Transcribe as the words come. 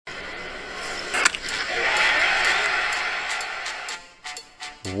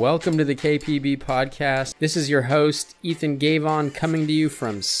Welcome to the KPB podcast. This is your host, Ethan Gavon, coming to you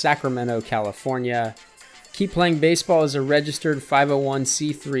from Sacramento, California. Keep Playing Baseball is a registered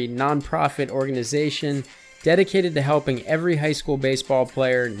 501c3 nonprofit organization dedicated to helping every high school baseball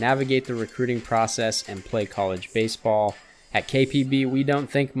player navigate the recruiting process and play college baseball. At KPB, we don't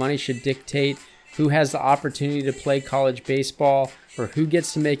think money should dictate who has the opportunity to play college baseball or who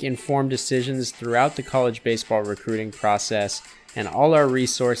gets to make informed decisions throughout the college baseball recruiting process. And all our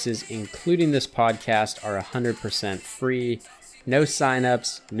resources, including this podcast, are 100% free. No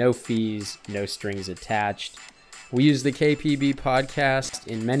signups, no fees, no strings attached. We use the KPB podcast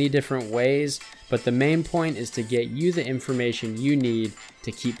in many different ways, but the main point is to get you the information you need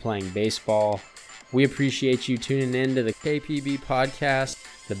to keep playing baseball. We appreciate you tuning in to the KPB podcast,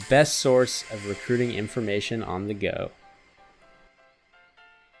 the best source of recruiting information on the go.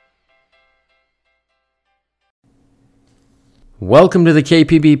 Welcome to the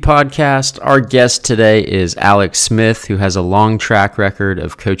KPB podcast. Our guest today is Alex Smith, who has a long track record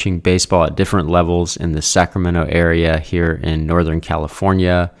of coaching baseball at different levels in the Sacramento area here in Northern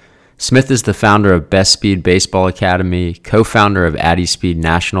California. Smith is the founder of Best Speed Baseball Academy, co-founder of Addy Speed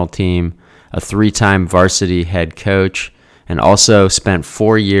National Team, a three-time varsity head coach, and also spent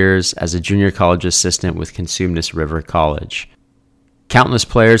 4 years as a junior college assistant with Cosumnes River College. Countless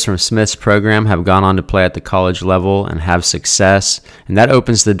players from Smith's program have gone on to play at the college level and have success, and that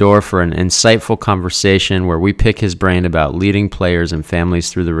opens the door for an insightful conversation where we pick his brain about leading players and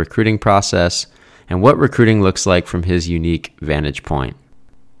families through the recruiting process and what recruiting looks like from his unique vantage point.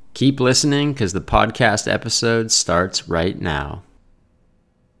 Keep listening because the podcast episode starts right now.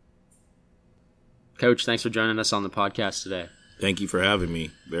 Coach, thanks for joining us on the podcast today. Thank you for having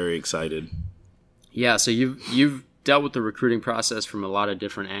me. Very excited. Yeah, so you've dealt with the recruiting process from a lot of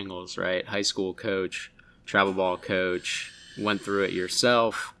different angles, right? High school coach, travel ball coach, went through it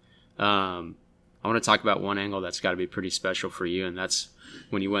yourself. I want to talk about one angle that's got to be pretty special for you, and that's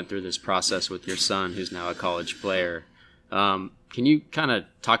when you went through this process with your son, who's now a college player. Can you kind of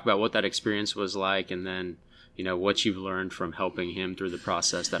talk about what that experience was like, and then, you know, what you've learned from helping him through the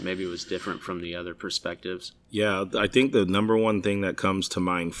process that maybe was different from the other perspectives? Yeah, I think the number one thing that comes to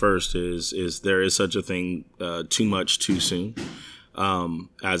mind first is there is such a thing, too much too soon.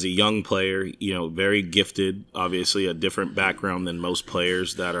 As a young player, you know, very gifted, obviously a different background than most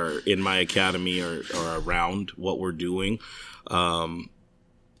players that are in my academy or around what we're doing.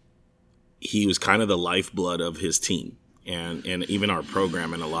 He was kind of the lifeblood of his team and even our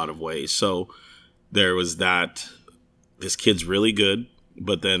program in a lot of ways. So there was that, this kid's really good,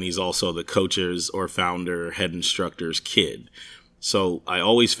 but then he's also the coach's or founder, head instructor's kid. So I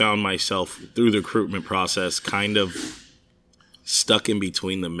always found myself through the recruitment process kind of stuck in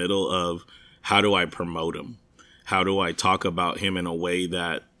between the middle of how do I promote him? How do I talk about him in a way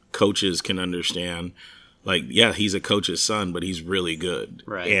that coaches can understand? Like, yeah, he's a coach's son, but he's really good.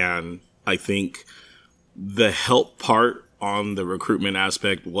 Right. And I think the help part on the recruitment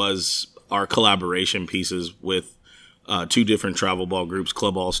aspect was our collaboration pieces with two different travel ball groups,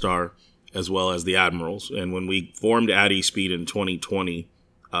 Club All-Star, as well as the Admirals. And when we formed Addy Speed in 2020,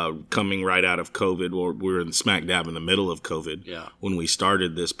 coming right out of COVID, or we were in smack dab in the middle of COVID, when we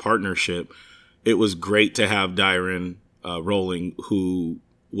started this partnership, it was great to have Dyron rolling, who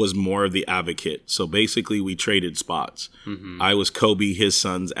was more of the advocate. So basically we traded spots. Mm-hmm. I was Kobe, his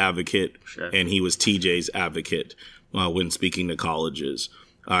son's advocate, and he was TJ's advocate when speaking to colleges.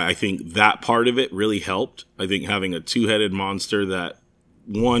 I think that part of it really helped. I think having a two-headed monster that,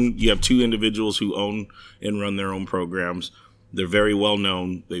 one, you have two individuals who own and run their own programs. They're very well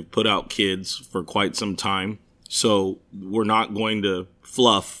known. They've put out kids for quite some time. So we're not going to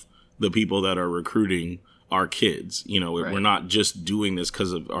fluff the people that are recruiting our kids. You know, We're not just doing this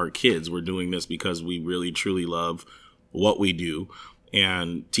because of our kids. We're doing this because we really, truly love what we do.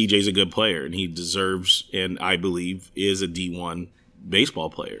 And TJ's a good player, and he deserves, and I believe is a D1 baseball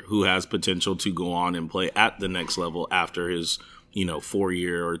player who has potential to go on and play at the next level after his,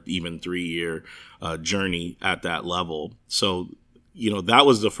 4-year or even 3-year journey at that level. So, that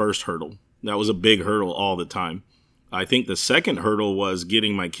was the first hurdle. That was a big hurdle all the time. I think the second hurdle was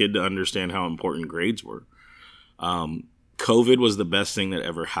getting my kid to understand how important grades were. COVID was the best thing that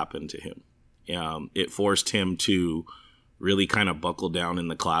ever happened to him. It forced him to really kind of buckle down in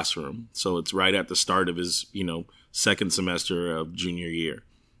the classroom. So it's right at the start of his, second semester of junior year.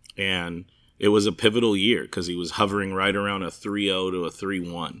 And it was a pivotal year because he was hovering right around a 3.0 to a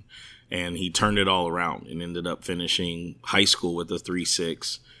 3.1. And he turned it all around and ended up finishing high school with a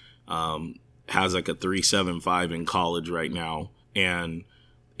 3.6. Has like a 3.75 in college right now. And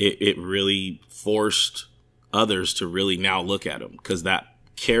it really forced others to really now look at him because that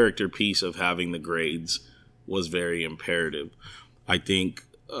character piece of having the grades was very imperative. I think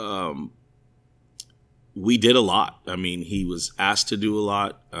we did a lot. I mean, he was asked to do a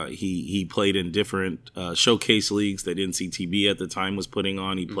lot. He played in different showcase leagues that NCTB at the time was putting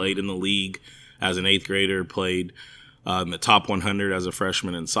on. He played in the league as an 8th grader, played in the top 100 as a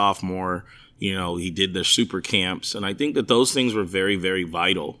freshman and sophomore. You know, he did the super camps. And I think that those things were very, very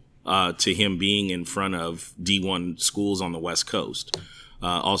vital to him being in front of D1 schools on the West Coast.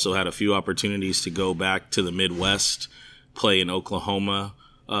 Also had a few opportunities to go back to the Midwest, play in Oklahoma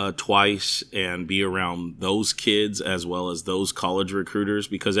twice, and be around those kids as well as those college recruiters,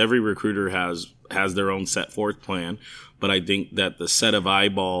 because every recruiter has their own set forth plan. But I think that the set of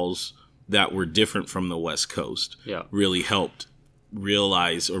eyeballs that were different from the West Coast really helped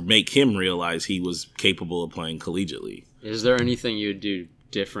realize or make him realize he was capable of playing collegiately. Is there anything you would do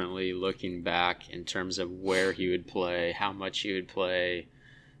differently looking back in terms of where he would play, how much he would play,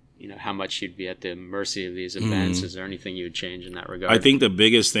 you know, how much he'd be at the mercy of these events? Is there anything you would change in that regard? I think the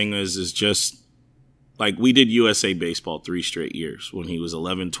biggest thing is just like we did USA baseball 3 straight years when he was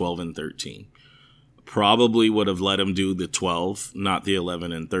 11, 12, and 13. Probably would have let him do the 12, not the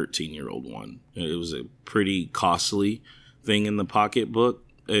 11 and 13-year-old one. It was a pretty costly thing in the pocketbook.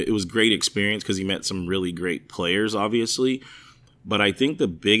 It was a great experience because he met some really great players, obviously. But I think the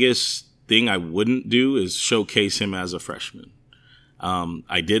biggest thing I wouldn't do is showcase him as a freshman.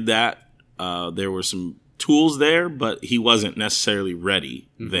 I did that. There were some tools there, but he wasn't necessarily ready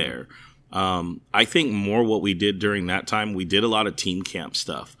there. I think more what we did during that time, we did a lot of team camp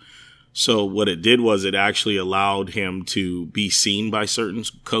stuff. So what it did was it actually allowed him to be seen by certain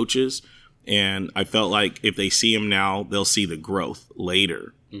coaches. And I felt like if they see him now, they'll see the growth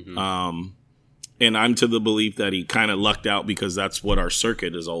later. And I'm to the belief that he kind of lucked out because that's what our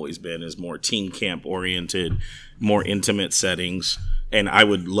circuit has always been, is more team camp oriented, more intimate settings. And I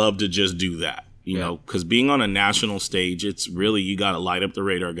would love to just do that, you know, because being on a national stage, it's really, you got to light up the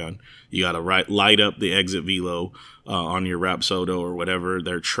radar gun. You got to light up the exit velo on your Rapsodo or whatever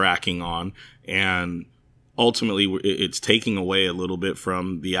they're tracking on. And ultimately, it's taking away a little bit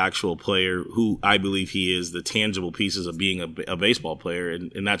from the actual player who I believe he is, the tangible pieces of being a baseball player,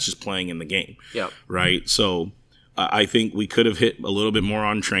 and that's just playing in the game. Right? So I think we could have hit a little bit more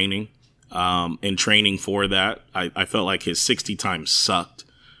on training and training for that. I felt like his 60 times sucked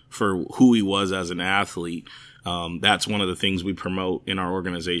for who he was as an athlete. That's one of the things we promote in our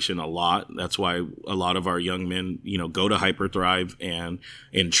organization a lot. That's why a lot of our young men, you know, go to Hyperthrive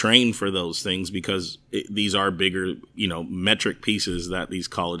and train for those things, because these are bigger, you know, metric pieces that these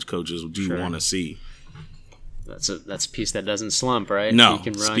college coaches do want to see. That's a piece that doesn't slump, right? No, you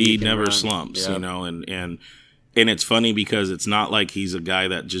can run, speed never slumps, you know, and it's funny because it's not like he's a guy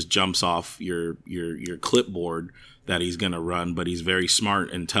that just jumps off your clipboard that he's going to run, but he's very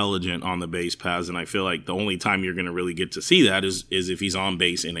smart, intelligent on the base paths. And I feel like the only time you're going to really get to see that is if he's on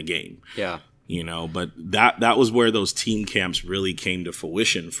base in a game. You know, but that was where those team camps really came to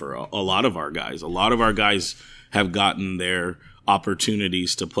fruition for a lot of our guys. A lot of our guys have gotten their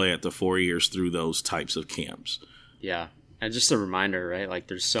opportunities to play at the 4 years through those types of camps. And just a reminder, right? Like,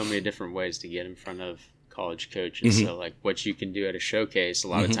 there's so many different ways to get in front of college coaches. So like what you can do at a showcase, a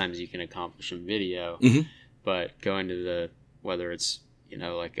lot of times you can accomplish in video. But going to whether it's, you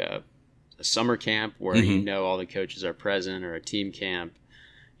know, like a summer camp where you know all the coaches are present, or a team camp,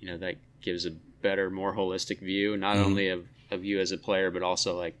 you know, that gives a better, more holistic view, not only of you as a player, but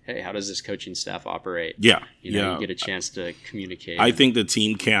also like, hey, how does this coaching staff operate? You know, you get a chance to communicate. I think the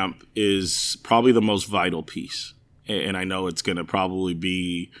team camp is probably the most vital piece. And I know it's going to probably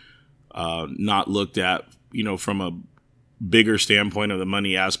be not looked at, you know, from a bigger standpoint of the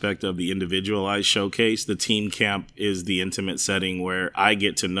money aspect of the individualized showcase. The team camp is the intimate setting where I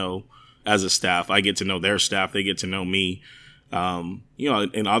get to know, as a staff, I get to know their staff, they get to know me. You know,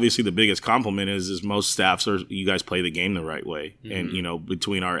 and obviously the biggest compliment is most staffs you guys play the game the right way. And, you know,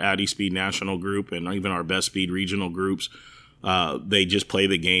 between our Addy Speed national group and even our Best Speed regional groups, they just play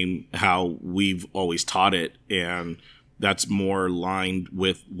the game how we've always taught it. And that's more aligned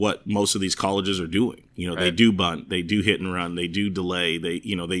with what most of these colleges are doing. You know, they do bunt, they do hit and run, they do delay, they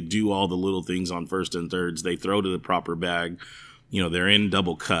do all the little things on first and thirds, they throw to the proper bag, you know, they're in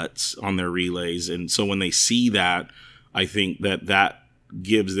double cuts on their relays. And so when they see that, I think that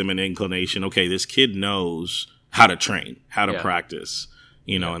gives them an inclination, okay, this kid knows how to train, how to practice,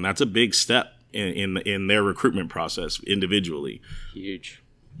 you know, and that's a big step in their recruitment process individually. Huge.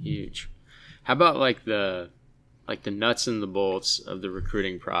 How about like the nuts and the bolts of the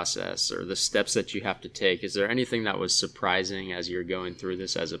recruiting process, or the steps that you have to take? Is there anything that was surprising as you're going through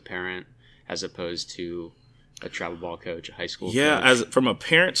this as a parent, as opposed to a travel ball coach, a high school Yeah, coach? as from a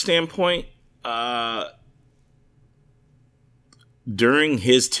parent standpoint, during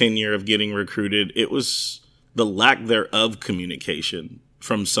his tenure of getting recruited, it was the lack thereof communication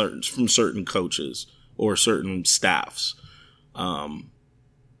from certain coaches or certain staffs.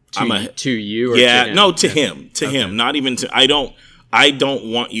 To you or yeah, to him? no, to him, not even to, I don't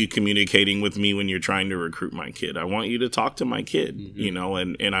want you communicating with me when you're trying to recruit my kid. I want you to talk to my kid, you know,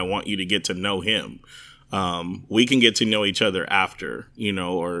 and I want you to get to know him. We can get to know each other after, you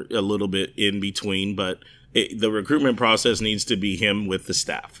know, or a little bit in between, but the recruitment process needs to be him with the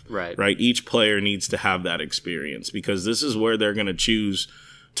staff. Right. Each player needs to have that experience because this is where they're going to choose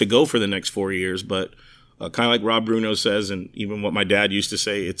to go for the next 4 years. But kind of like Rob Bruno says, and even what my dad used to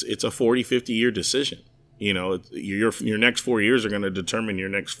say, it's a 40, 50-year decision. You know, your next 4 years are going to determine your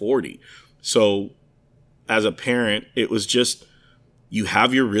next 40. So as a parent, it was just, you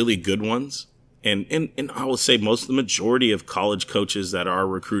have your really good ones. And I will say most of the majority of college coaches that are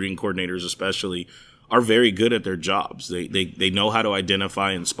recruiting coordinators especially are very good at their jobs. They know how to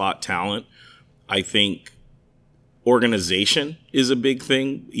identify and spot talent. I think organization is a big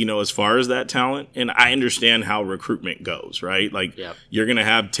thing, you know, as far as that talent. And I understand how recruitment goes, right? Like You're going to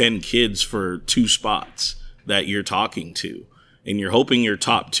have 10 kids for 2 spots that you're talking to, and you're hoping your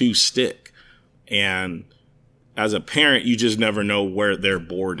top 2 stick. And as a parent, you just never know where their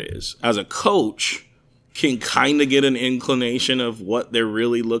board is. As a coach, can kind of get an inclination of what they're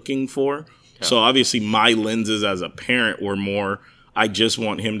really looking for. Yeah. So obviously my lenses as a parent were more, I just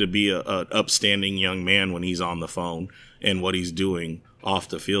want him to be a upstanding young man when he's on the phone and what he's doing off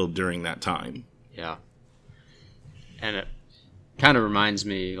the field during that time. Yeah. And it kind of reminds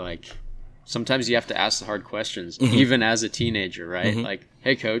me, like, sometimes you have to ask the hard questions, even as a teenager, right? Like,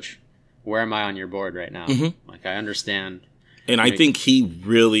 hey, coach, where am I on your board right now? Like, I understand. And I think he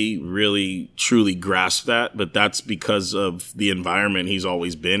really, really, truly grasped that, but that's because of the environment he's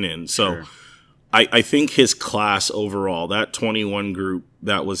always been in. So sure. I think his class overall, that 21 group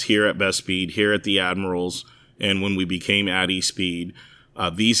that was here at Best Speed, here at the Admirals, and when we became Addy Speed,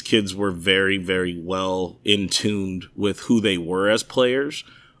 these kids were very, very well in tuned with who they were as players.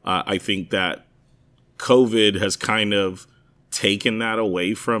 I think that COVID has kind of taken that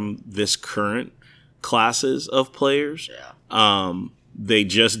away from this current classes of players. Yeah. They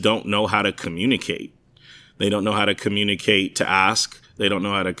just don't know how to communicate. They don't know how to communicate to ask. They don't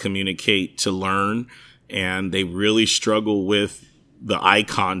know how to communicate to learn. And they really struggle with the eye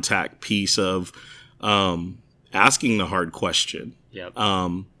contact piece of asking the hard question. Yep.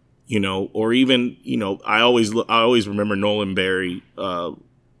 You know, or even, you know, I always remember Nolan Berry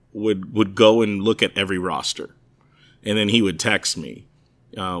would go and look at every roster. And then he would text me.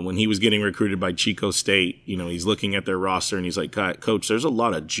 When he was getting recruited by Chico State, you know, he's looking at their roster and he's like, Coach, there's a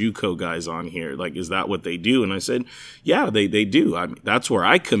lot of JUCO guys on here. Like, is that what they do? And I said, yeah, they do. I mean, that's where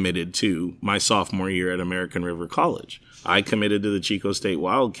I committed to my sophomore year at American River College. I committed to the Chico State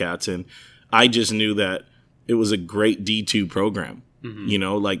Wildcats, and I just knew that it was a great D2 program. Mm-hmm. You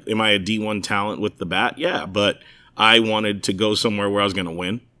know, like, am I a D1 talent with the bat? Yeah, but I wanted to go somewhere where I was going to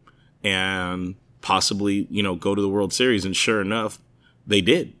win and possibly, you know, go to the World Series. And sure enough, they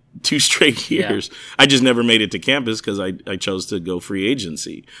did 2 straight years. Yeah. I just never made it to campus because I chose to go free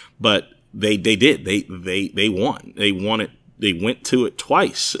agency. But they did. They won. They won it. They went to it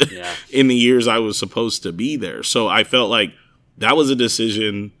twice in the years I was supposed to be there. So I felt like that was a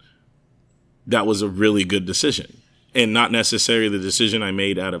decision that was a really good decision. And not necessarily the decision I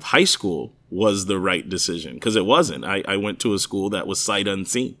made out of high school was the right decision, because it wasn't. I went to a school that was sight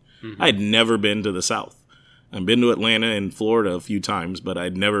unseen. Mm-hmm. I had never been to the South. I've been to Atlanta and Florida a few times, but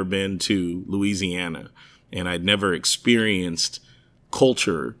I'd never been to Louisiana, and I'd never experienced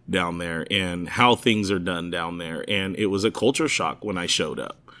culture down there and how things are done down there. And it was a culture shock when I showed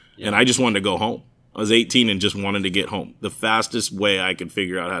up, and I just wanted to go home. I was 18 and just wanted to get home. The fastest way I could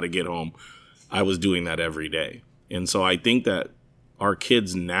figure out how to get home, I was doing that every day. And so I think that our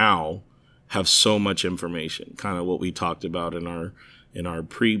kids now have so much information. Kind of what we talked about in our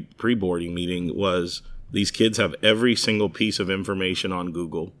pre-boarding meeting was, these kids have every single piece of information on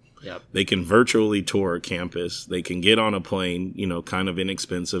Google. Yep. They can virtually tour a campus. They can get on a plane, you know, kind of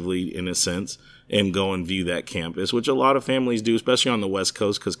inexpensively in a sense, and go and view that campus, which a lot of families do, especially on the West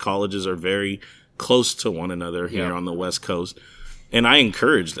Coast, because colleges are very close to one another here on the West Coast. And I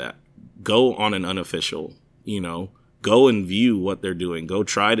encourage that. Go on an unofficial, you know, go and view what they're doing. Go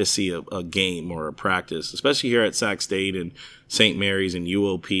try to see a game or a practice, especially here at Sac State and St. Mary's and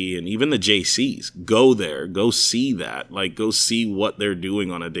UOP and even the JCs. Go there. Go see that. Like, go see what they're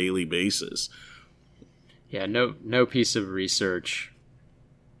doing on a daily basis. Yeah, no piece of research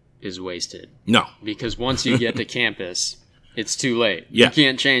is wasted. No. Because once you get to campus, it's too late. Yeah. You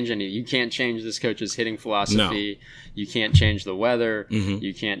can't change you can't change this coach's hitting philosophy. No. You can't change the weather. Mm-hmm.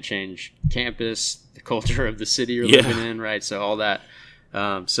 You can't change campus, the culture of the city you're living in, right? So all that.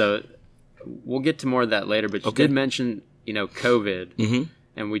 So we'll get to more of that later, but you did mention, COVID. Mm-hmm.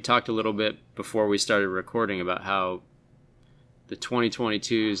 And we talked a little bit before we started recording about how the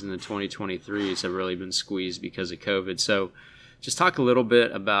 2022s and the 2023s have really been squeezed because of COVID. So just talk a little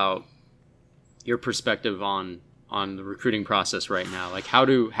bit about your perspective on the recruiting process right now. Like how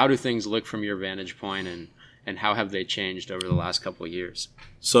do things look from your vantage point, and how have they changed over the last couple of years?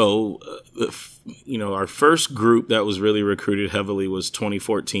 So, our first group that was really recruited heavily was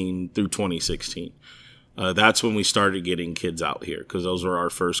 2014 through 2016. That's when we started getting kids out here, because those were our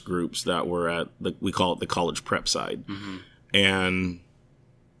first groups that were at we call it the college prep side. Mm-hmm. And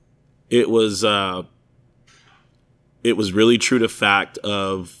it was really true to fact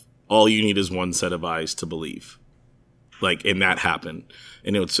of all you need is one set of eyes to believe. And that happened.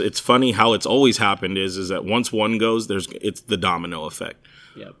 And it's funny how it's always happened is that once one goes, it's the domino effect.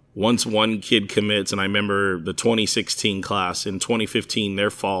 Yep. Once one kid commits, and I remember the 2016 class in 2015, their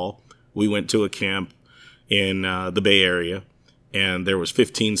fall, we went to a camp in the Bay Area, and there was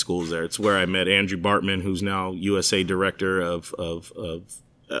 15 schools there. It's where I met Andrew Bartman, who's now USA director of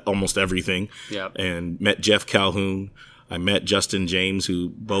almost everything. Yep. And met Jeff Calhoun. I met Justin James, who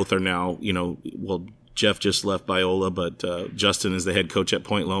both are now, Jeff just left Biola, but Justin is the head coach at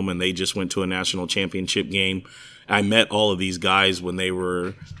Point Loma, and they just went to a national championship game. I met all of these guys when they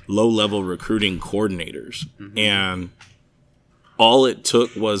were low-level recruiting coordinators. Mm-hmm. And all it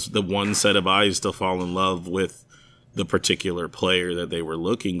took was the one set of eyes to fall in love with the particular player that they were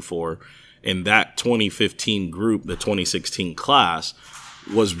looking for. And that 2015 group, the 2016 class,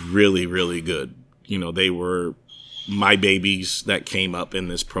 was really, really good. They were my babies that came up in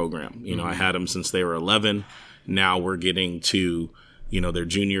this program. Mm-hmm. I had them since they were 11. Now we're getting to, their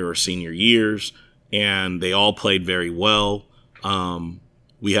junior or senior years, and they all played very well.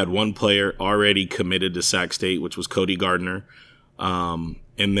 We had one player already committed to Sac State, which was Cody Gardner. And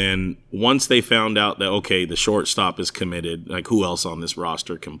then once they found out that, okay, the shortstop is committed, like who else on this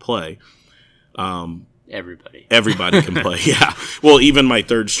roster can play? Everybody can play. Yeah. Well, even my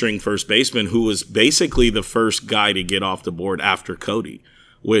third string first baseman, who was basically the first guy to get off the board after Cody,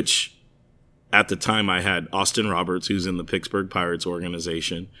 which at the time I had Austin Roberts, who's in the Pittsburgh Pirates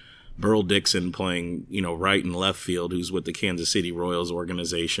organization, Burl Dixon playing, right and left field, who's with the Kansas City Royals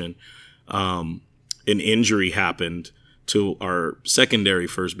organization. An injury happened to our secondary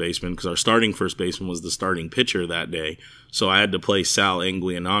first baseman, because our starting first baseman was the starting pitcher that day. So I had to play Sal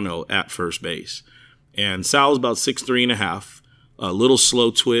Anguianano at first base. And Sal's about 6'3.5", a little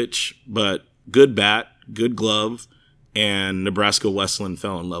slow twitch, but good bat, good glove, and Nebraska Westland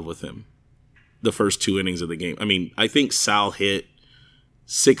fell in love with him the first 2 innings of the game. I mean, I think Sal hit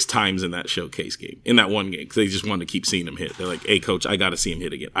 6 times in that showcase game, in that one game, because they just wanted to keep seeing him hit. They're like, hey, coach, I got to see him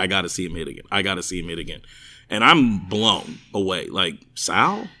hit again. I got to see him hit again. I got to see him hit again. And I'm blown away. Like,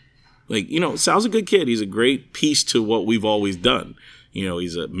 Sal? Sal's a good kid. He's a great piece to what we've always done.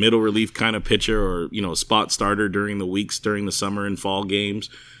 He's a middle relief kind of pitcher, or, a spot starter during the weeks during the summer and fall games.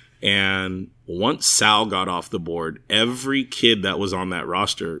 And once Sal got off the board, every kid that was on that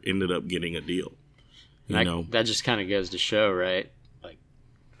roster ended up getting a deal. That just kind of goes to show, right? Like,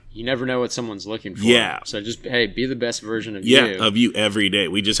 you never know what someone's looking for. Yeah. So just, hey, be the best version of you. Yeah, of you every day.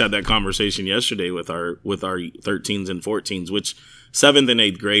 We just had that conversation yesterday with our 13s and 14s, which 7th and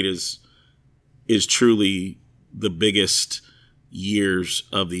 8th grade is truly the biggest years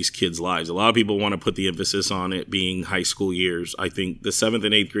of these kids' lives. A lot of people want to put the emphasis on it being high school years. I think the 7th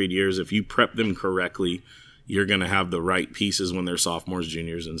and 8th grade years, if you prep them correctly, you're going to have the right pieces when they're sophomores,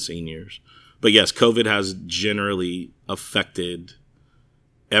 juniors, and seniors. But yes, COVID has generally affected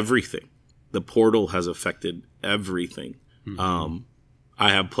everything. The portal has affected everything. Mm-hmm.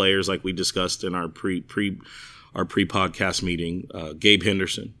 I have players like we discussed in our pre-podcast meeting. Gabe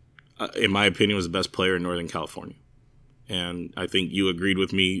Henderson, in my opinion, was the best player in Northern California. And I think you agreed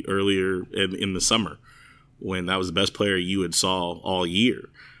with me earlier in the summer when that was the best player you had saw all year.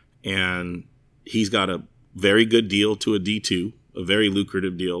 And he's got a very good deal to a D2, a very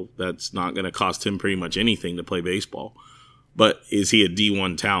lucrative deal that's not going to cost him pretty much anything to play baseball. But is he a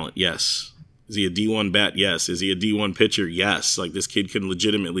D1 talent? Yes. Is he a D1 bat? Yes. Is he a D1 pitcher? Yes. Like, this kid can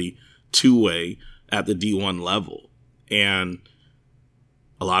legitimately two-way at the D1 level. And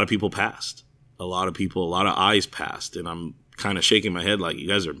a lot of people passed. A lot of eyes passed, and I'm kind of shaking my head like, you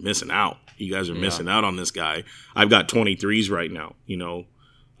guys are missing out. You guys are missing out on this guy. I've got 23s right now,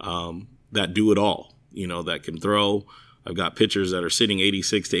 that do it all, that can throw. I've got pitchers that are sitting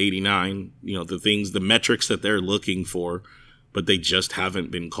 86 to 89, the metrics that they're looking for, but they just haven't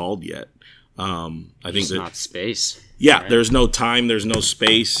been called yet. I think not space. Yeah, right? There's no time, there's no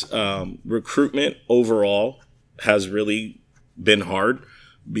space. Recruitment overall has really been hard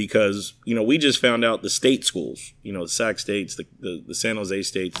because, we just found out the state schools, the Sac States, the San Jose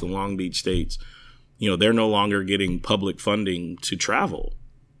States, the Long Beach States, they're no longer getting public funding to travel.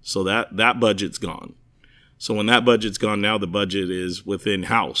 So that budget's gone. So when that budget's gone, now the budget is within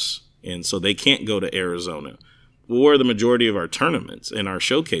house. And so they can't go to Arizona. Where the majority of our tournaments and our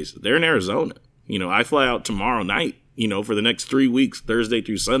showcases, they're in Arizona. I fly out tomorrow night, for the next 3 weeks, Thursday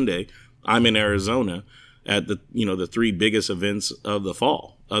through Sunday, I'm in Arizona at the three biggest events of the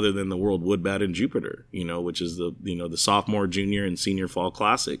fall, other than the World Wood Bat in Jupiter, which is the sophomore, junior, and senior fall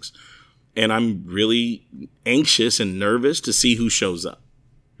classics. And I'm really anxious and nervous to see who shows up.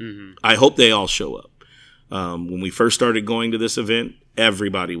 Mm-hmm. I hope they all show up. When we first started going to this event,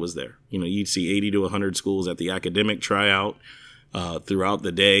 everybody was there. You'd see 80 to 100 schools at the academic tryout throughout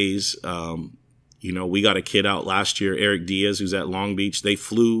the days. We got a kid out last year, Eric Diaz, who's at Long Beach. They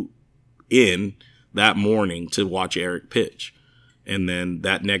flew in that morning to watch Eric pitch. And then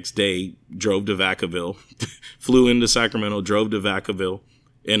that next day, drove to Vacaville, flew into Sacramento, drove to Vacaville,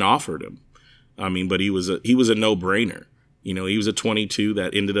 and offered him. But he was a no-brainer. He was a 22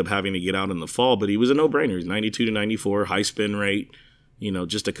 that ended up having to get out in the fall, but he was a no-brainer. He's 92 to 94, high spin rate,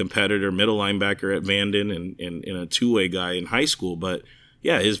 just a competitor, middle linebacker at Vanden and a two-way guy in high school. But,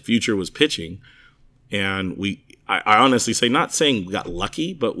 yeah, his future was pitching. And I honestly say, not saying we got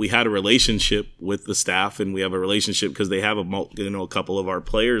lucky, but we had a relationship with the staff, and we have a relationship because they have a couple of our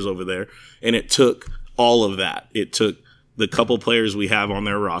players over there. And it took all of that. It took the couple players we have on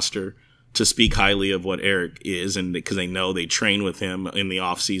their roster to speak highly of what Eric is, and because they know they train with him in the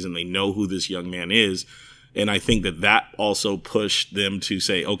off season, they know who this young man is. And I think that also pushed them to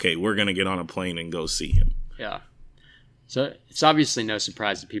say, okay, we're going to get on a plane and go see him. Yeah. So it's obviously no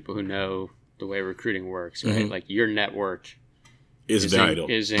surprise to people who know the way recruiting works, right? Mm-hmm. Like your network is vital.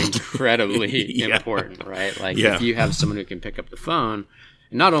 Is incredibly important, right? Like if you have someone who can pick up the phone,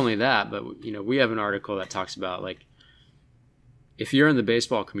 and not only that, but we have an article that talks about like, if you're in the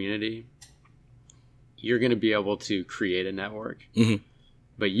baseball community, you're going to be able to create a network, mm-hmm.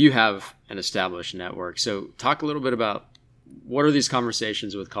 but you have an established network. So talk a little bit about what are these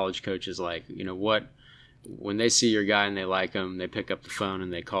conversations with college coaches like? When they see your guy and they like him, they pick up the phone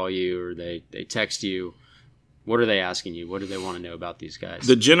and they call you or they text you. What are they asking you? What do they want to know about these guys?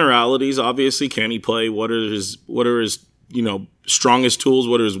 The generalities, obviously, can he play? What are his strongest tools?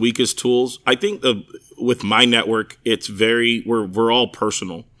 What are his weakest tools? I think with my network, it's we're all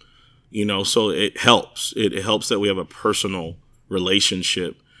personal. So it helps. It helps that we have a personal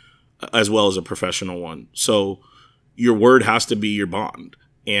relationship as well as a professional one. So your word has to be your bond.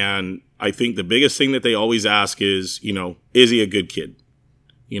 And I think the biggest thing that they always ask is, is he a good kid?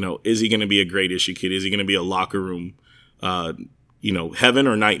 Is he going to be a great issue kid? Is he going to be a locker room, heaven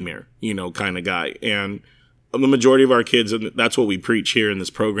or nightmare, kind of guy? And the majority of our kids, and that's what we preach here in this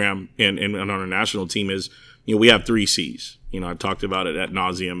program and on our national team is, we have 3 C's. I've talked about it ad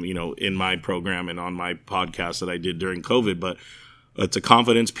nauseum, in my program and on my podcast that I did during COVID, but it's a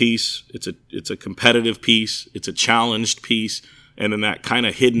confidence piece. It's a competitive piece. It's a challenged piece. And then that kind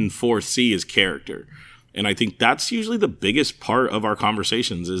of hidden 4th C is character. And I think that's usually the biggest part of our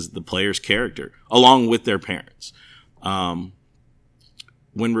conversations is the player's character along with their parents.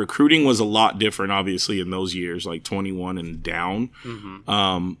 When recruiting was a lot different, obviously, in those years, like 21 and down,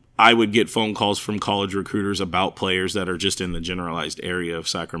 mm-hmm. I would get phone calls from college recruiters about players that are just in the generalized area of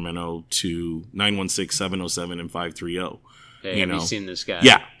Sacramento to 916-707 and 530. Hey, have you seen this guy?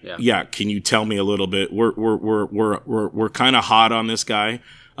 Yeah. Can you tell me a little bit? We're kind of hot on this guy.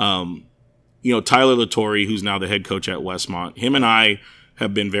 Tyler Latore, who's now the head coach at Westmont, him and I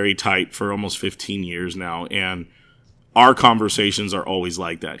have been very tight for almost 15 years now, and our conversations are always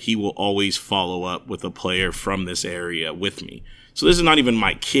like that. He will always follow up with a player from this area with me. So this is not even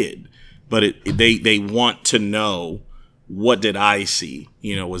my kid, but they want to know, what did I see?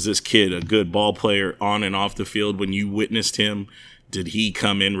 Was this kid a good ball player on and off the field when you witnessed him? Did he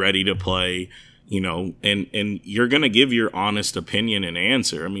come in ready to play? And you're going to give your honest opinion and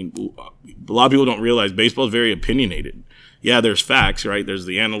answer. I mean, a lot of people don't realize baseball is very opinionated. Yeah, there's facts, right? There's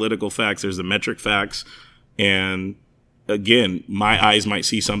the analytical facts. There's the metric facts. And again, my eyes might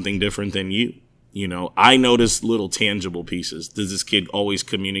see something different than you. I notice little tangible pieces. Does this kid always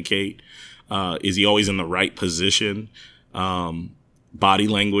communicate? Is he always in the right position? Body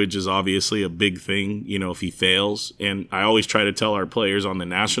language is obviously a big thing, if he fails. And I always try to tell our players on the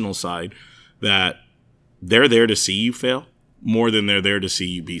national side that they're there to see you fail more than they're there to see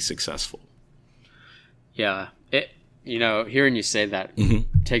you be successful. Yeah. Hearing you say that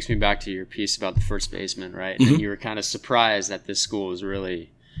takes me back to your piece about the first baseman, right? And you were kind of surprised that this school was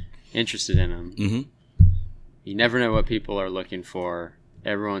really interested in him. You never know what people are looking for.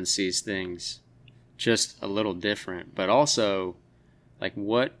 Everyone sees things just a little different. But also, like,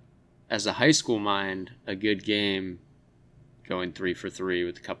 what, as a high school mind, a good game, going 3 for 3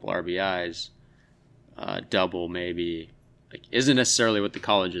 with a couple RBIs, double maybe, like, isn't necessarily what the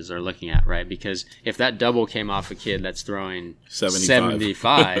colleges are looking at, right? Because if that double came off a kid that's throwing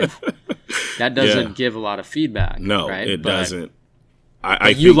 75 that doesn't give a lot of feedback. No, right? it But doesn't.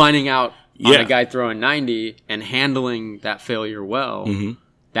 you lining out on a guy throwing 90 and handling that failure well,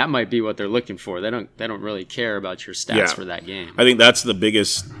 that might be what they're looking for. They don't really care about your stats for that game. I think that's the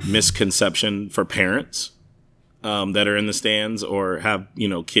biggest misconception for parents that are in the stands or have,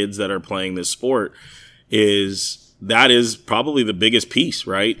 kids that are playing this sport is that is probably the biggest piece,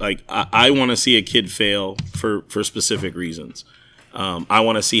 right? Like, I want to see a kid fail for specific reasons. I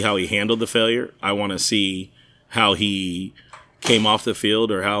want to see how he handled the failure. I want to see how he came off the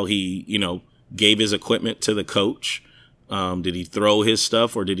field or how he, gave his equipment to the coach. Did he throw his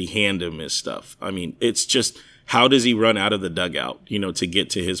stuff or did he hand him his stuff? I mean, it's just, how does he run out of the dugout, to get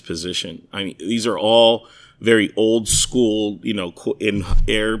to his position? I mean, these are all very old school, in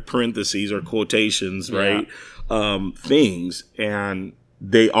air parentheses or quotations, right? Things. And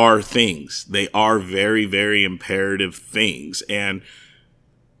they are things. They are very, very imperative things. And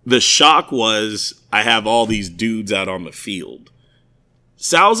the shock was, I have all these dudes out on the field.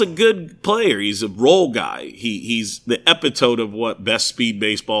 Sal's a good player. He's a role guy. He's the epitome of what best speed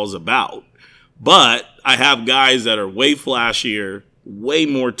baseball is about. But I have guys that are way flashier, way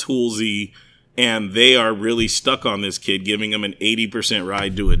more toolsy, and they are really stuck on this kid, giving him an 80%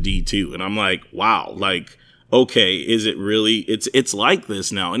 ride to a D2. And I'm like, wow, like, okay, is it really, it's like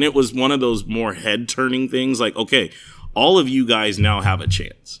this now. And it was one of those more head turning things like, okay, all of you guys now have a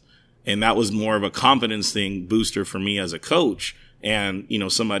chance. And that was more of a confidence thing booster for me as a coach. And,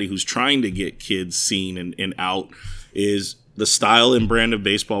 somebody who's trying to get kids seen and out, is the style and brand of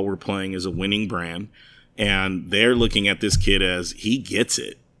baseball we're playing is a winning brand. And they're looking at this kid as he gets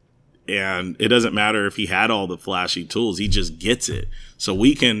it. And it doesn't matter if he had all the flashy tools, he just gets it. So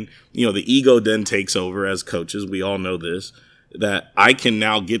we can, the ego then takes over as coaches. We all know this, that I can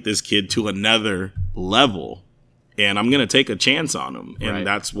now get this kid to another level and I'm going to take a chance on him. And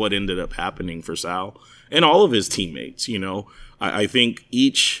that's what ended up happening for Sal and all of his teammates. I think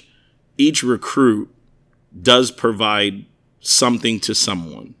each recruit does provide something to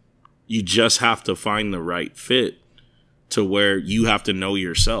someone. You just have to find the right fit to where you have to know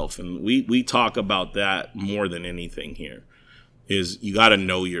yourself. And we talk about that more than anything here, is you got to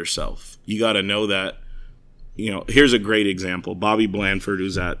know yourself. You got to know that, here's a great example. Bobby Blandford,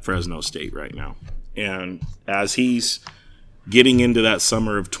 who's at Fresno State right now. And as he's getting into that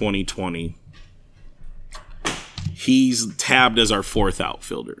summer of 2020, he's tabbed as our 4th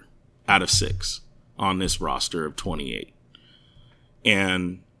outfielder out of 6 on this roster of 28.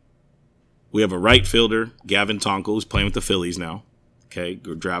 And we have a right fielder, Gavin Tonko, who's playing with the Phillies now. Okay,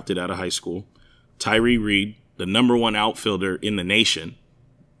 drafted out of high school. Tyree Reed, the number 1 outfielder in the nation.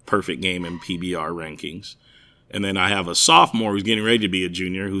 Perfect game in PBR rankings. And then I have a sophomore who's getting ready to be a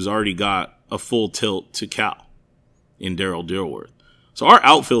junior who's already got a full tilt to Cal in Daryl Dilworth. So our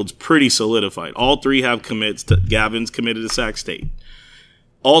outfield's pretty solidified. All 3 have commits. Gavin's committed to Sac State.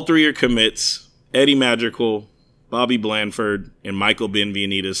 All 3 are commits. Eddie Madrigal, Bobby Blandford, and Michael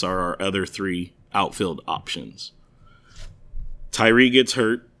Benvenides are our other 3 outfield options. Tyree gets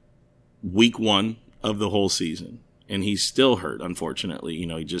hurt week 1 of the whole season, and he's still hurt, unfortunately.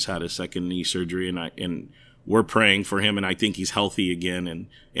 He just had a second knee surgery, and we're praying for him, and I think he's healthy again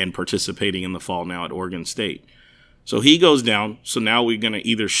and participating in the fall now at Oregon State. So he goes down. So now we're going to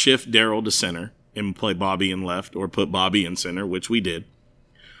either shift Daryl to center and play Bobby in left, or put Bobby in center, which we did.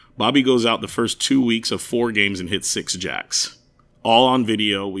 Bobby goes out the first 2 weeks of 4 games and hits 6 jacks, all on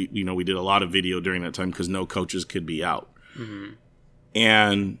video. We did a lot of video during that time because no coaches could be out. Mm-hmm.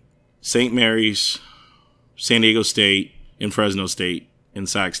 And St. Mary's, San Diego State, and Fresno State and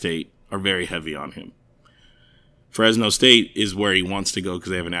Sac State are very heavy on him. Fresno State is where he wants to go because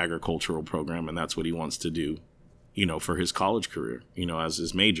they have an agricultural program, and that's what he wants to do, for his college career, as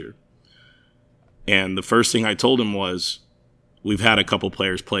his major. And the first thing I told him was, we've had a couple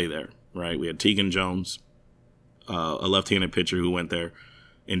players play there, right? We had Tegan Jones, a left-handed pitcher who went there,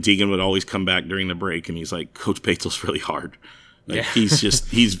 and Tegan would always come back during the break, and he's like, Coach Bathel's really hard. Like, he's just,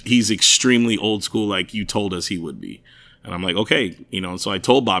 he's extremely old school, like you told us he would be. And I'm like, okay, so I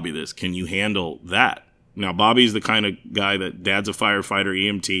told Bobby this, can you handle that? Now, Bobby's the kind of guy that dad's a firefighter,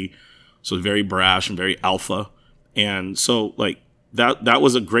 EMT, so very brash and very alpha. And so, like, that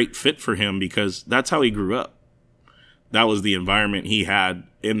was a great fit for him because that's how he grew up. That was the environment he had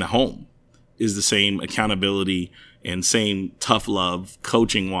in the home, is the same accountability and same tough love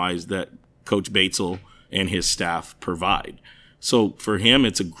coaching-wise that Coach Batesel and his staff provide. So for him,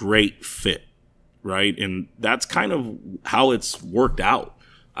 it's a great fit, right? And that's kind of how it's worked out.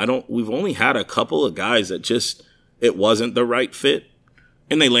 We've only had a couple of guys that just, it wasn't the right fit,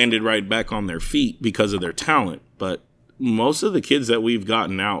 and they landed right back on their feet because of their talent. But most of the kids that we've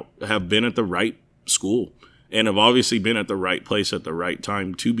gotten out have been at the right school and have obviously been at the right place at the right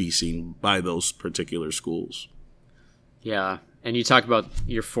time to be seen by those particular schools. Yeah. And you talk about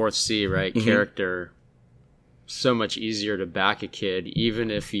your fourth C, right? Mm-hmm. Character. So much easier to back a kid,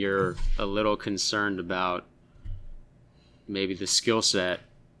 even if you're a little concerned about maybe the skill set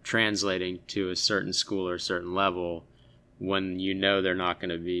translating to a certain school or a certain level, when you know they're not going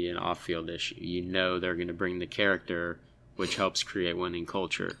to be an off-field issue. You know they're going to bring the character, which helps create winning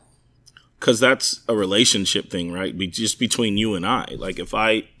culture. Because that's a relationship thing, right? Just between you and I. Like, if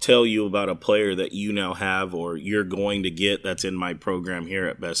I tell you about a player that you now have or you're going to get that's in my program here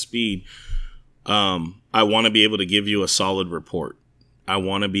at Best Speed, I want to be able to give you a solid report. I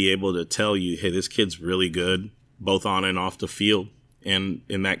want to be able to tell you, hey, this kid's really good, both on and off the field. And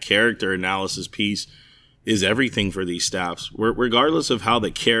in that character analysis piece is everything for these staffs. Regardless of how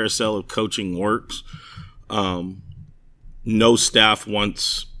the carousel of coaching works, no staff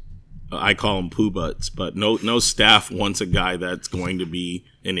wants, I call them poo butts, but no staff wants a guy that's going to be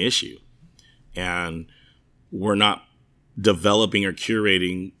an issue. And we're not developing or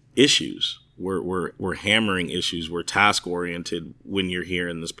curating issues. We're hammering issues. We're task oriented when you're here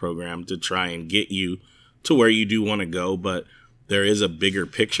in this program to try and get you to where you do want to go. But there is a bigger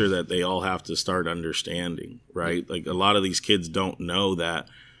picture that they all have to start understanding, right? Like, a lot of these kids don't know that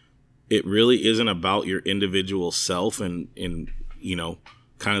it really isn't about your individual self and you know,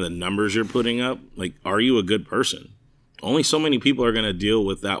 kind of the numbers you're putting up. Like, are you a good person? Only so many people are going to deal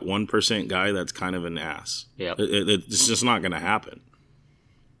with that 1% guy that's kind of an ass. Yeah, it's just not going to happen.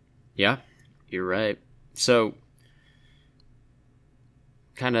 Yeah, you're right. So,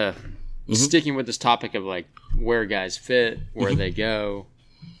 kind of sticking with this topic of, like, where guys fit, where they go.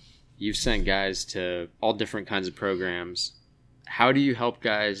 You've sent guys to all different kinds of programs. How do you help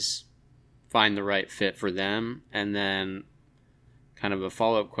guys find the right fit for them? And then kind of a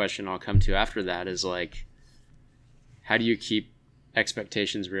follow-up question I'll come to after that is, like, how do you keep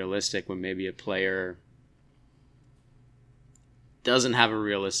expectations realistic when maybe a player doesn't have a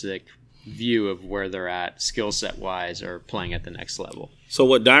realistic view of where they're at skill set wise or playing at the next level? So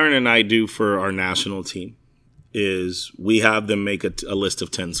what Dyron and I do for our national team is we have them make a list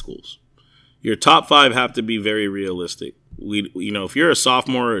of 10 schools. Your top 5 have to be very realistic. If you're a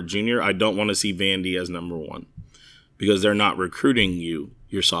sophomore or a junior, I don't want to see Vandy as number 1 because they're not recruiting you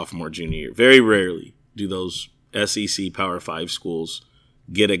your sophomore, junior year. Very rarely do those SEC Power 5 schools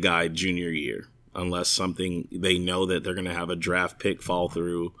get a guy junior year unless something they know that they're going to have a draft pick fall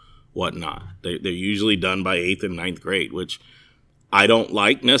through, whatnot. They're usually done by 8th and 9th grade, which I don't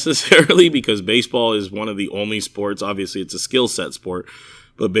like necessarily because baseball is one of the only sports, obviously it's a skill set sport,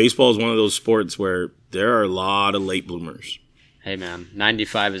 but baseball is one of those sports where there are a lot of late bloomers. Hey man,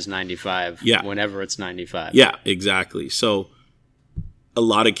 95 is 95 whenever it's 95. Yeah, exactly. So a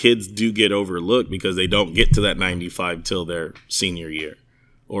lot of kids do get overlooked because they don't get to that 95 till their senior year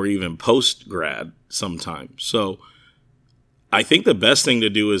or even post-grad sometime. So I think the best thing to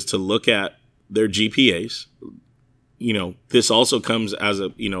do is to look at their GPAs. You know, this also comes as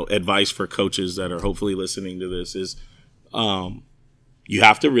a, advice for coaches that are hopefully listening to this is you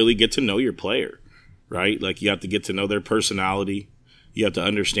have to really get to know your player, right? Like, you have to get to know their personality. You have to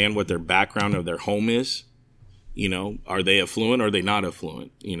understand what their background or their home is. Are they affluent or are they not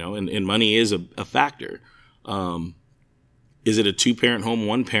affluent? And money is a factor. Is it a 2-parent home,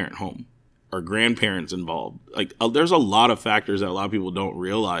 1-parent home? Are grandparents involved? Like, there's a lot of factors that a lot of people don't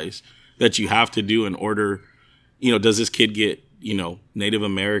realize that you have to do in order. Does this kid get, Native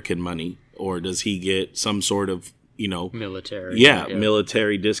American money, or does he get some sort of, military.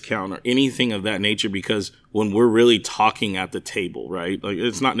 Military discount or anything of that nature? Because when we're really talking at the table, right? Like,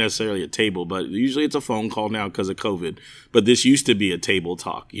 it's not necessarily a table, but usually it's a phone call now because of COVID. But this used to be a table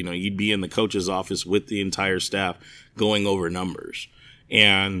talk. You'd be in the coach's office with the entire staff going over numbers.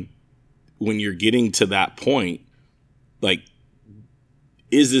 And when you're getting to that point, like,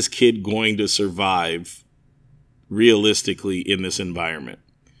 is this kid going to survive realistically in this environment?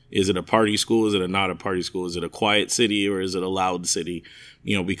 Is it a party school? Is it not a party school? Is it a quiet city or is it a loud city?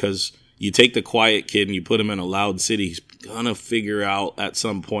 Because You take the quiet kid and you put him in a loud city, he's going to figure out at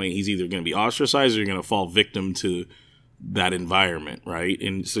some point he's either going to be ostracized or you're going to fall victim to that environment, right?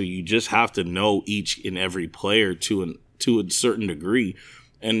 And so you just have to know each and every player to a certain degree.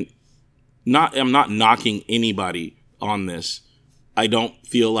 And I'm not knocking anybody on this. I don't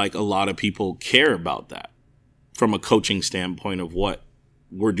feel like a lot of people care about that from a coaching standpoint of what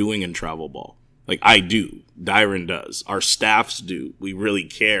we're doing in travel ball. Like I do, Dyron does, our staffs do. We really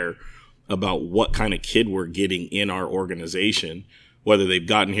care about what kind of kid we're getting in our organization, whether they've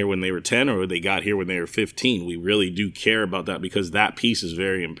gotten here when they were 10 or they got here when they were 15. We really do care about that because that piece is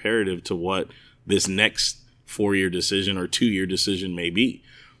very imperative to what this next 4-year decision or 2-year decision may be.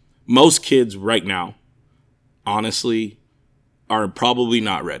 Most kids right now, honestly, are probably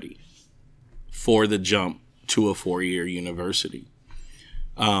not ready for the jump to a 4-year university.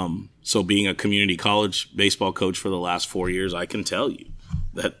 So being a community college baseball coach for the last 4 years, I can tell you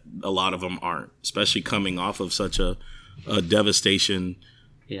that a lot of them aren't, especially coming off of such a devastation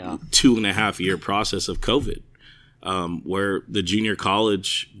 2.5-year process of COVID, where the junior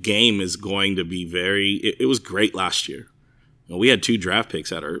college game is going to be it was great last year. You know, we had 2 draft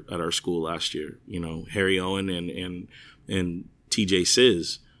picks at our school last year, Harry Owen and TJ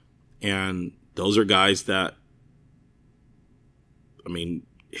Sizz. And those are guys that,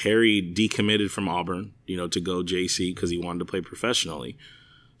 Harry decommitted from Auburn, to go JC because he wanted to play professionally.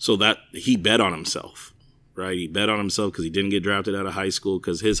 So that he bet on himself, right? He bet on himself because he didn't get drafted out of high school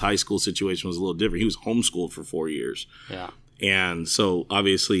because his high school situation was a little different. He was homeschooled for 4 years. Yeah. And so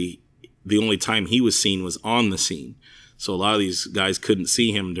obviously the only time he was seen was on the scene. So a lot of these guys couldn't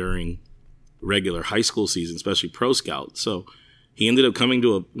see him during regular high school season, especially pro scout. So he ended up coming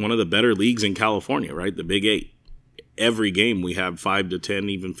to one of the better leagues in California, right? The Big 8. Every game we have 5 to 10,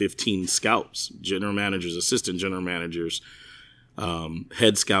 even 15 scouts, general managers, assistant general managers,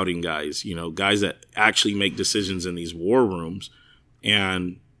 head scouting guys, guys that actually make decisions in these war rooms.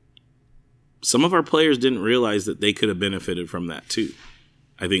 And some of our players didn't realize that they could have benefited from that too.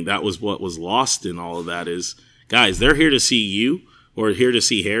 I think that was what was lost in all of that is, guys, they're here to see you or here to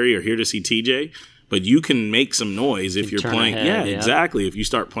see Harry or here to see TJ, but you can make some noise if you're playing. Ahead, yeah, exactly. If you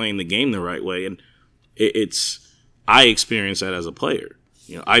start playing the game the right way. And I experienced that as a player.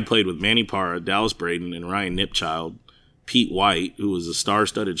 I played with Manny Parra, Dallas Braden, and Ryan Nipchild, Pete White, who was a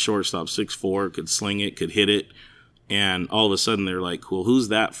star-studded shortstop, 6'4", could sling it, could hit it. And all of a sudden they're like, well, who's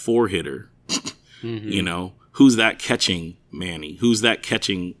that 4-hitter? Mm-hmm. Who's that catching Manny? Who's that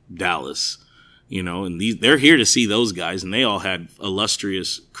catching Dallas? And they're here to see those guys, and they all had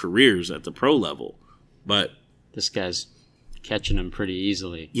illustrious careers at the pro level. But this guy's catching them pretty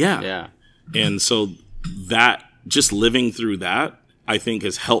easily. Yeah. And so that, just living through that, I think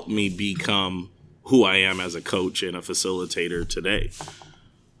has helped me become who I am as a coach and a facilitator today,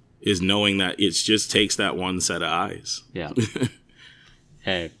 is knowing that it just takes that one set of eyes. Yeah.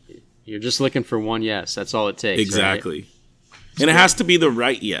 Hey, you're just looking for one yes. That's all it takes. Exactly. Right? And it has to be the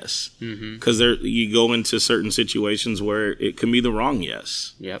right yes. Because you go into certain situations where it can be the wrong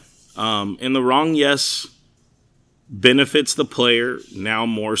yes. Yep. And the wrong yes benefits the player now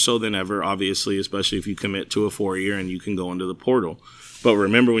more so than ever, obviously, especially if you commit to a 4-year and you can go into the portal. But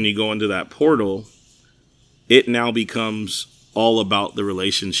remember, when you go into that portal, it now becomes all about the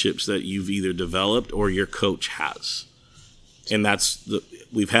relationships that you've either developed or your coach has. And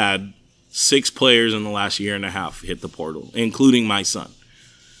we've had 6 players in the last year and a half hit the portal, including my son.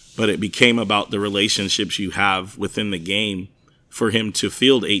 But it became about the relationships you have within the game for him to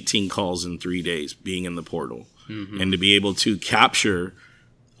field 18 calls in 3 days being in the portal. And to be able to capture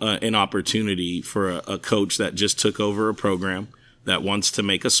an opportunity for a coach that just took over a program that wants to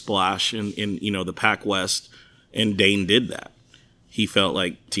make a splash in the Pac West, and Dane did that. He felt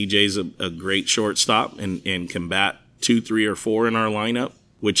like TJ's a great shortstop and can bat 2, 3, or 4 in our lineup,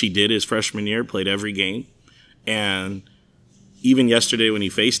 which he did his freshman year, played every game. And even yesterday when he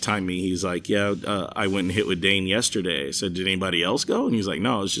FaceTimed me, he's like, I went and hit with Dane yesterday. I said, did anybody else go? And he's like,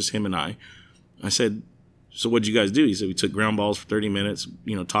 no, it's just him and I. I said, so what'd you guys do? He said, we took ground balls for 30 minutes,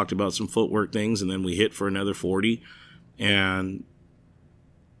 talked about some footwork things, and then we hit for another 40. And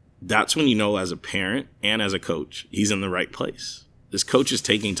that's when you know, as a parent and as a coach, he's in the right place. This coach is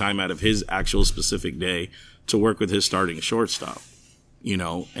taking time out of his actual specific day to work with his starting shortstop,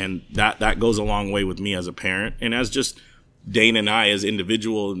 and that goes a long way with me as a parent. And as just Dane and I as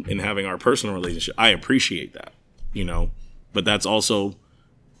individual and having our personal relationship, I appreciate that, but that's also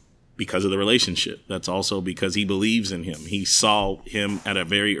because of the relationship. That's also because he believes in him. He saw him at a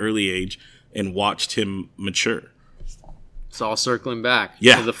very early age and watched him mature. It's all circling back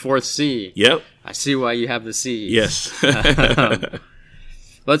to the 4th C. Yep. I see why you have the C. Yes.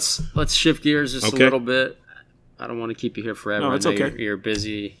 Let's shift gears just a little bit. I don't want to keep you here forever. No, it's I know okay. You're a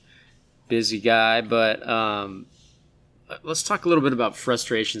busy guy, but let's talk a little bit about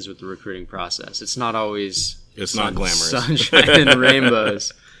frustrations with the recruiting process. It's not always not glamorous, sunshine and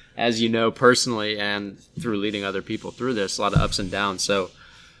rainbows, as you know personally, and through leading other people through this. A lot of ups and downs. So,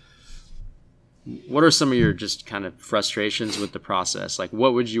 what are some of your just kind of frustrations with the process? Like,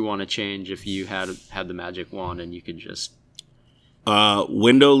 what would you want to change if you had the magic wand and you could just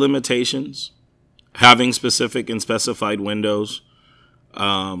window limitations, having specific and specified windows.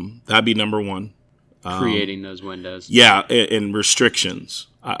 That'd be number one. Creating those windows. Yeah, and restrictions.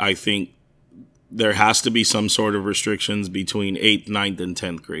 I think there has to be some sort of restrictions between 8th, 9th, and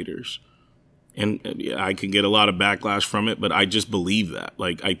 10th graders. And I can get a lot of backlash from it, but I just believe that.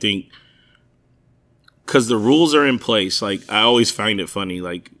 Like, I think because the rules are in place, like, I always find it funny,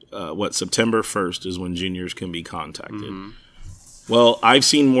 like, September 1st is when juniors can be contacted. Mm-hmm. Well, I've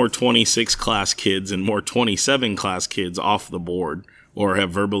seen more 26 class kids and more 27 class kids off the board or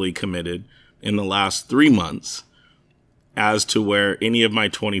have verbally committed in the last 3 months as to where any of my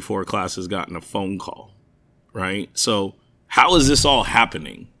 24 classes gotten a phone call, right? So how is this all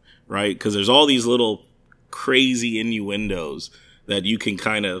happening, right? Because there's all these little crazy innuendos that you can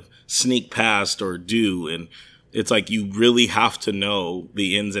kind of sneak past or do. And it's like you really have to know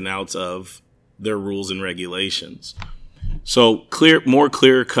the ins and outs of their rules and regulations. So more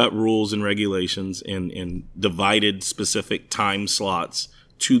clear-cut rules and regulations and divided specific time slots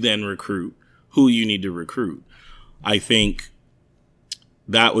to then recruit who you need to recruit. I think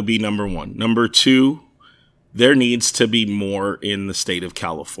that would be number one. Number two, there needs to be more in the state of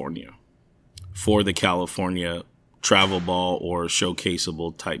California for the California travel ball or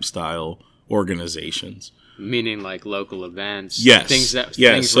showcaseable type style organizations. Meaning like local events? Yes.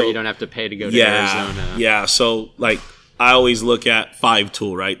 Things where you don't have to pay to go to Arizona. Yeah, so like I always look at 5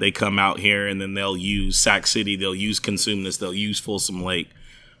 Tool, right? They come out here and then they'll use Sac City, they'll use Cosumnes, they'll use Folsom Lake.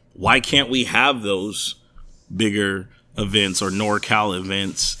 Why can't we have those bigger events or NorCal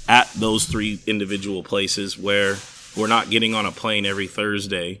events at those 3 individual places where we're not getting on a plane every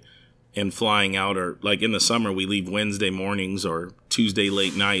Thursday and flying out, or like in the summer we leave Wednesday mornings or Tuesday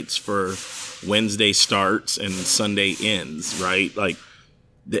late nights for Wednesday starts and Sunday ends, right? Like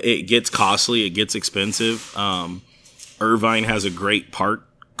it gets costly, it gets expensive. Irvine has a great park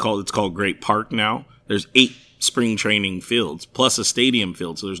it's called Great Park now. There's 8 spring training fields plus a stadium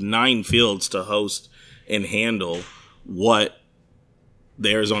field. So there's 9 fields to host and handle what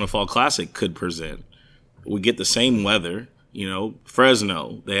the Arizona Fall Classic could present. We get the same weather,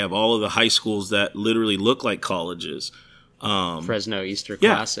 Fresno, they have all of the high schools that literally look like colleges. Fresno Easter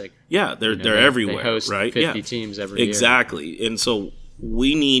Classic. Yeah, they're everywhere, they host right? 50 teams every year. Exactly. And so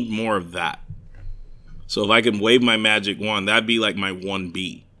we need more of that. So if I can wave my magic wand, that'd be like my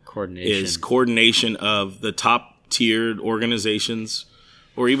 1B. Coordination of the top tiered organizations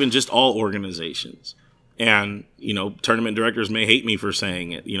or even just all organizations. And, tournament directors may hate me for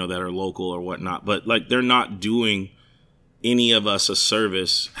saying it, that are local or whatnot, but like they're not doing any of us a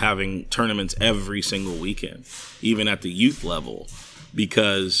service having tournaments every single weekend, even at the youth level,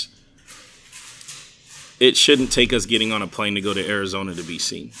 because it shouldn't take us getting on a plane to go to Arizona to be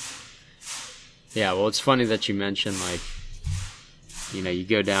seen. Yeah, well, it's funny that you mentioned, you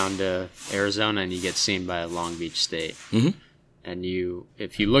go down to Arizona and you get seen by Long Beach State. Mm-hmm. And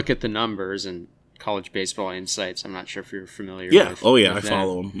if you look at the numbers and College Baseball Insights, I'm not sure if you're familiar with. Yeah, with I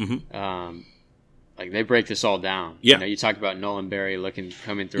follow them. Mm-hmm. They break this all down. Yeah. You talk about Nolan Berry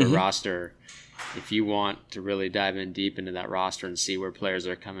coming through mm-hmm. a roster. If you want to really dive in deep into that roster and see where players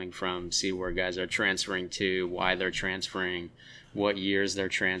are coming from, see where guys are transferring to, why they're transferring, what years they're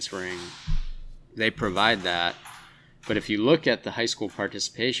transferring, they provide that. But if you look at the high school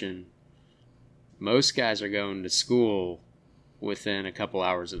participation, most guys are going to school within a couple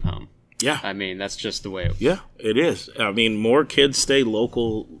hours of home. Yeah. I mean, that's just the way it Yeah, it is. I mean, more kids stay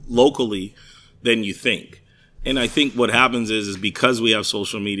locally than you think. And I think what happens is because we have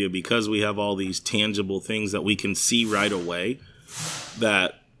social media, because we have all these tangible things that we can see right away,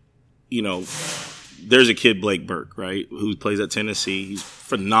 that, there's a kid, Blake Burke, right, who plays at Tennessee. He's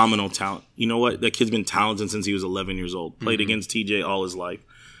phenomenal talent. You know what? That kid's been talented since he was 11 years old. Played mm-hmm. against TJ all his life.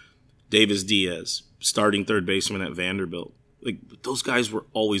 Davis Diaz, starting third baseman at Vanderbilt. Like, those guys were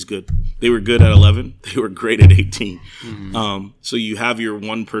always good. They were good at 11. They were great at 18. Mm-hmm. So you have your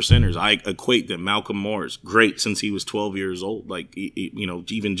 1%ers. I equate them. Malcolm Moore's great since he was 12 years old. Like,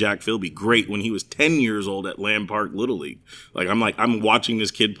 even Jack Philby, great when he was 10 years old at Land Park Little League. I'm watching this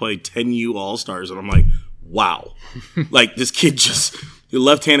kid play 10U All-Stars, and I'm like, wow. Like, this kid The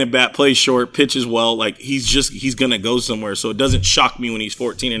left-handed bat, plays short, pitches well. Like, he's going to go somewhere. So it doesn't shock me when he's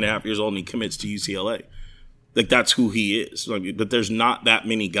 14 and a half years old and he commits to UCLA. Like, that's who he is. But there's not that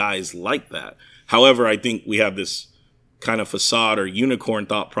many guys like that. However, I think we have this kind of facade or unicorn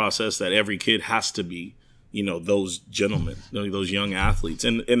thought process that every kid has to be, those gentlemen, those young athletes.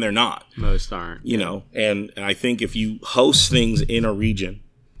 And they're not. Most aren't. And I think if you host things in a region,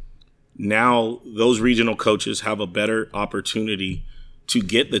 now those regional coaches have a better opportunity to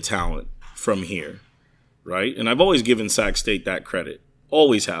get the talent from here, right? And I've always given Sac State that credit.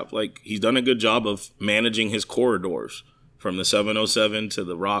 Always have. Like, he's done a good job of managing his corridors from the 707 to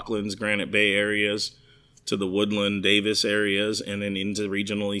the Rocklands, Granite Bay areas to the Woodland, Davis areas, and then into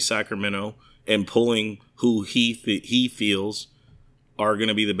regionally Sacramento, and pulling who he feels are going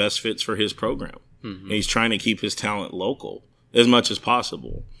to be the best fits for his program. Mm-hmm. And he's trying to keep his talent local as much as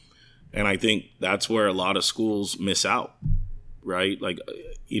possible. And I think that's where a lot of schools miss out. Right? Like,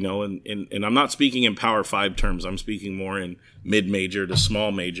 and I'm not speaking in Power 5 terms. I'm speaking more in mid-major to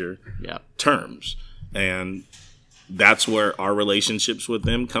small major terms. And that's where our relationships with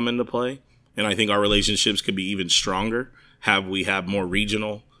them come into play. And I think our relationships could be even stronger. We have more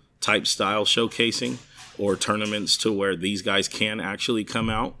regional type style showcasing or tournaments to where these guys can actually come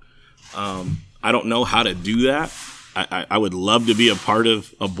out. I don't know how to do that. I would love to be a part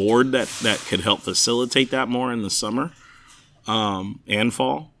of a board that could help facilitate that more in the summer. And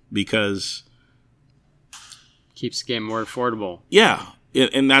fall, because keeps the game more affordable. Yeah,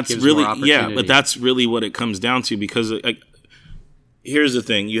 and that's really but that's really what it comes down to. Because here's the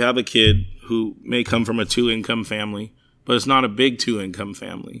thing: you have a kid who may come from a 2-income family, but it's not a big 2-income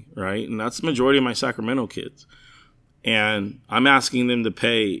family, right? And that's the majority of my Sacramento kids. And I'm asking them to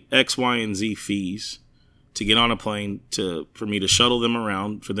pay X, Y, and Z fees to get on a plane for me to shuttle them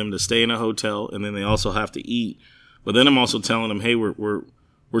around, for them to stay in a hotel, and then they also have to eat. But then I'm also telling them, hey, we're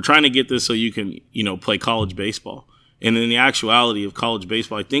trying to get this so you can, play college baseball. And in the actuality of college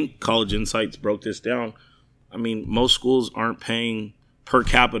baseball, I think College Insights broke this down. I mean, most schools aren't paying per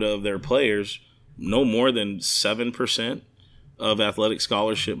capita of their players no more than 7% of athletic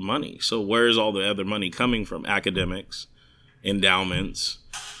scholarship money. So where's all the other money coming from? Academics, endowments,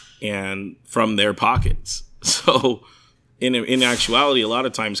 and from their pockets. So in actuality, a lot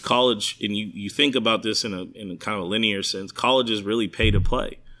of times college, and you think about this in a kind of a linear sense, college is really pay to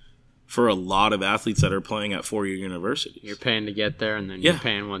play for a lot of athletes that are playing at four-year universities. You're paying to get there, and then you're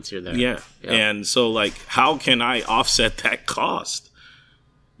paying once you're there. Yeah. Yep. And so, how can I offset that cost?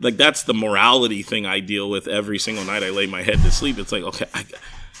 That's the morality thing I deal with every single night I lay my head to sleep. It's like, okay,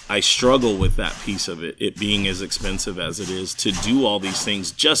 I struggle with that piece of it being as expensive as it is to do all these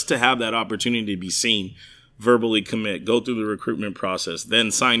things just to have that opportunity to be seen, verbally commit, go through the recruitment process,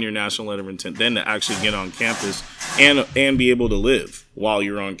 then sign your national letter of intent, then to actually get on campus and be able to live while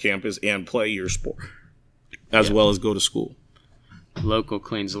you're on campus and play your sport as well as go to school. Local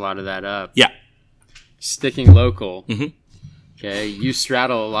cleans a lot of that up. Yeah. Sticking local, okay, you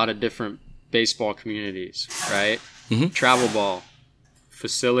straddle a lot of different baseball communities, right? Mm-hmm. Travel ball,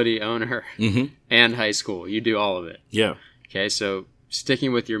 facility owner, and high school. You do all of it. Yeah. Okay, so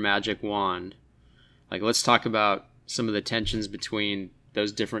sticking with your magic wand, let's talk about some of the tensions between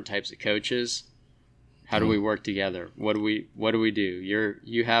those different types of coaches. How do we work together? What do we do? You're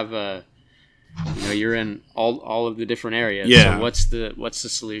in all of the different areas. Yeah. So what's the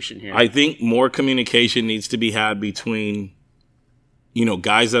solution here? I think more communication needs to be had between,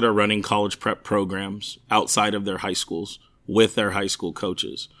 guys that are running college prep programs outside of their high schools with their high school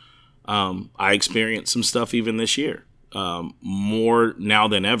coaches. I experienced some stuff even this year. More now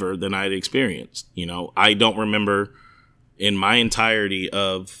than ever than I'd experienced. I don't remember in my entirety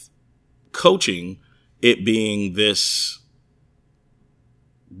of coaching it being this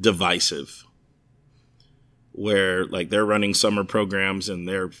divisive where they're running summer programs and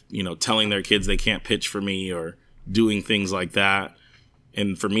they're, telling their kids they can't pitch for me or doing things like that.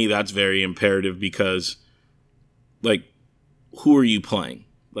 And for me, that's very imperative because who are you playing?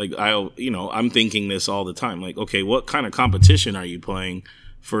 I'm thinking this all the time. Okay, what kind of competition are you playing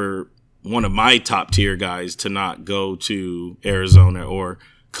for one of my top tier guys to not go to Arizona or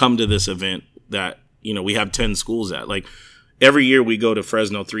come to this event that, we have 10 schools at? Every year we go to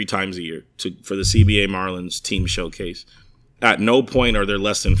Fresno 3 times a year for the CBA Marlins team showcase. At no point are there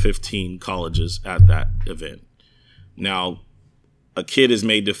less than 15 colleges at that event. Now, a kid is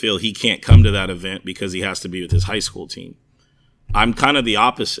made to feel he can't come to that event because he has to be with his high school team. I'm kind of the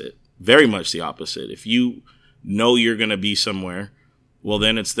opposite, very much the opposite. If you know you're going to be somewhere, well,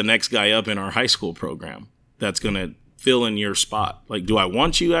 then it's the next guy up in our high school program that's going to fill in your spot. Like, do I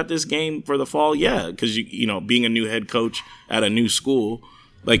want you at this game for the fall? Yeah, because you know, being a new head coach at a new school,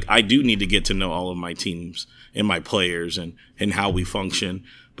 like, I do need to get to know all of my teams and my players and how we function.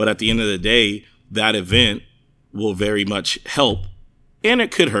 But at the end of the day, that event will very much help, and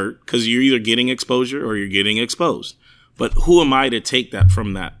it could hurt because you're either getting exposure or you're getting exposed. But who am I to take that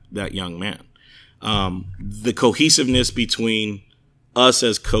from that young man? The cohesiveness between us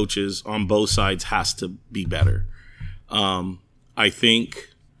as coaches on both sides has to be better. I think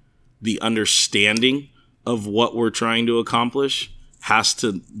the understanding of what we're trying to accomplish has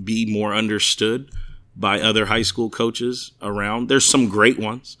to be more understood by other high school coaches around. There's some great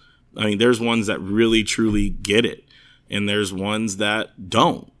ones. I mean, there's ones that really, truly get it. And there's ones that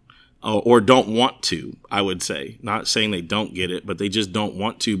don't or don't want to, I would say. Not saying they don't get it, but they just don't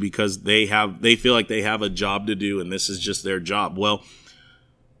want to because they feel like they have a job to do and this is just their job. Well,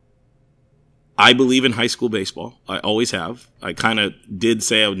 I believe in high school baseball. I always have. I kind of did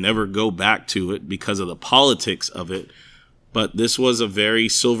say I would never go back to it because of the politics of it. But this was a very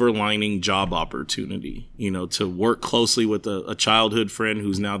silver lining job opportunity, you know, to work closely with a childhood friend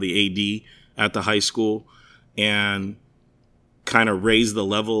who's now the AD at the high school and kind of raise the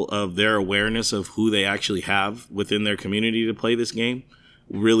level of their awareness of who they actually have within their community to play this game.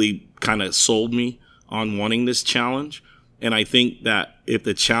 Really kind of sold me on wanting this challenge. And I think that if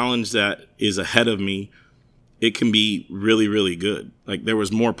the challenge that is ahead of me, it can be really, really good. Like, there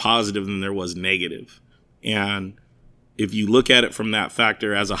was more positive than there was negative. And if you look at it from that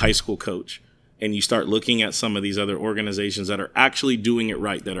factor as a high school coach, and you start looking at some of these other organizations that are actually doing it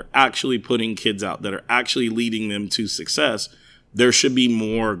right, that are actually putting kids out, that are actually leading them to success, there should be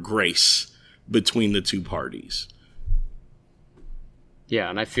more grace between the two parties. Yeah,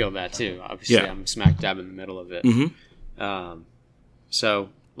 and I feel that too. Obviously, yeah. I'm smack dab in the middle of it. Mm-hmm. So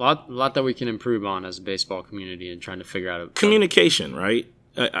a lot that we can improve on as a baseball community and trying to figure out communication, right?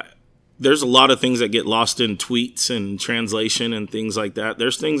 There's a lot of things that get lost in tweets and translation and things like that.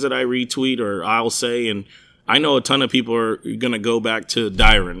 There's things that I retweet or I'll say, and I know a ton of people are going to go back to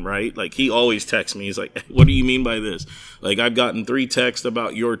Dyron, right? Like, he always texts me. He's like, what do you mean by this? Like, I've gotten 3 texts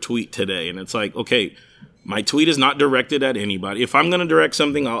about your tweet today. And it's like, okay, my tweet is not directed at anybody. If I'm going to direct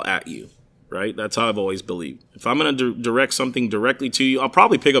something, I'll at you. Right? That's how I've always believed. If I'm going to direct something directly to you, I'll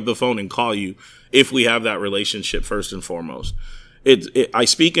probably pick up the phone and call you if we have that relationship first and foremost. I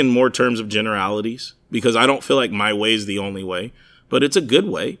speak in more terms of generalities because I don't feel like my way is the only way, but it's a good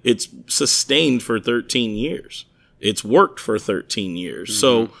way. It's sustained for 13 years. It's worked for 13 years. Mm-hmm.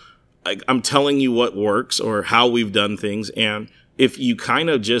 So I'm telling you what works or how we've done things. And if you kind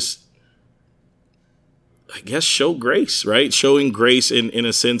of just, I guess, show grace, right? Showing grace in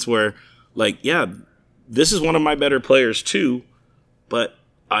a sense where, like, yeah, this is one of my better players too, but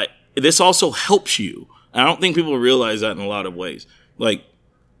this also helps you. I don't think people realize that in a lot of ways. Like,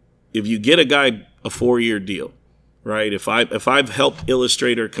 if you get a guy a 4-year deal, right? If I've helped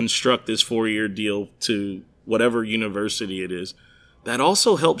illustrate or construct this 4-year deal to whatever university it is, that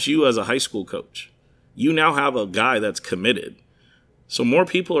also helps you as a high school coach. You now have a guy that's committed. So more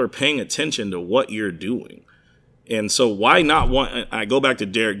people are paying attention to what you're doing. And so why not I go back to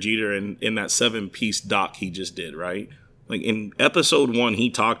Derek Jeter in that 7-piece doc he just did, right? Like, in episode 1, he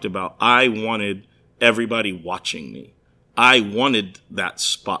talked about, I wanted everybody watching me. I wanted that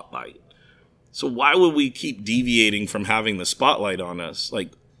spotlight. So why would we keep deviating from having the spotlight on us?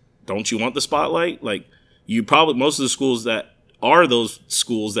 Like, don't you want the spotlight? Like, most of the schools that are those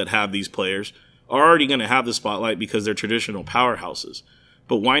schools that have these players are already going to have the spotlight because they're traditional powerhouses.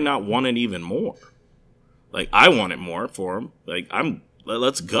 But why not want it even more? Like, I want it more for them. Like,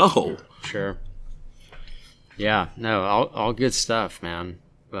 let's go. Sure. Yeah, no, all good stuff, man.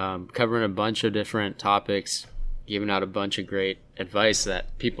 Covering a bunch of different topics, giving out a bunch of great advice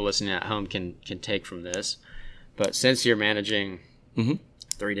that people listening at home can take from this. But since you're managing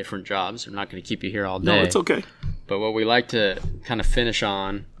 3 different jobs, I'm not going to keep you here all day. No, it's okay. But what we like to kind of finish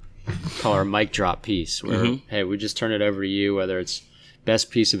on, call our mic drop piece, where, hey, we just turn it over to you, whether it's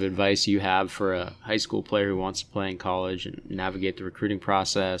best piece of advice you have for a high school player who wants to play in college and navigate the recruiting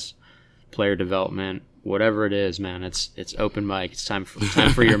process, player development, whatever it is, man. It's open mic. It's time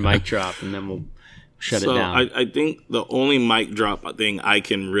for your mic drop, and then we'll shut it down. I think the only mic drop thing I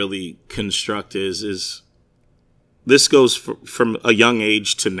can really construct is this goes from a young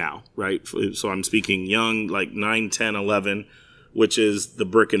age to now, right? So I'm speaking young, like 9, 10, 11, which is the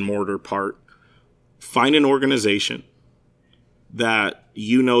brick and mortar part. Find an organization that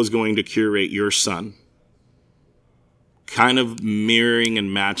you know is going to curate your son, kind of mirroring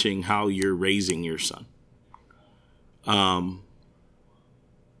and matching how you're raising your son.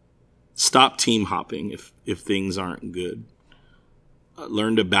 Stop team hopping if things aren't good.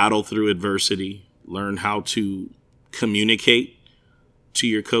 Learn to battle through adversity. Learn how to communicate to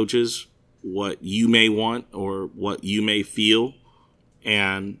your coaches what you may want or what you may feel.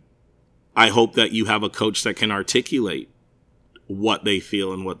 And I hope that you have a coach that can articulate what they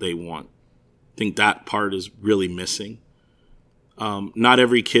feel and what they want. I think that part is really missing. Not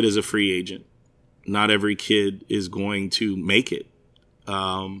every kid is a free agent. Not every kid is going to make it.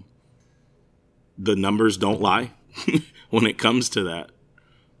 The numbers don't lie when it comes to that.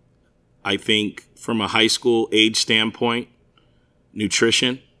 I think from a high school age standpoint,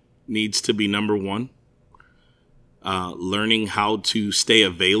 nutrition needs to be number one. Learning how to stay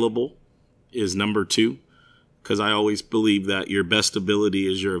available is number two, because I always believe that your best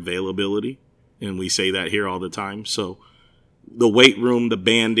ability is your availability. And we say that here all the time. So the weight room, the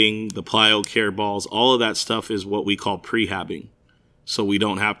banding, the plyo care balls, all of that stuff is what we call prehabbing. So we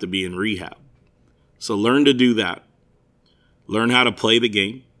don't have to be in rehab. So learn to do that. Learn how to play the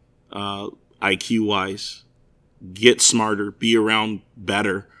game, IQ wise. Get smarter, be around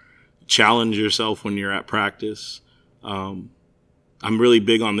better, challenge yourself when you're at practice. I'm really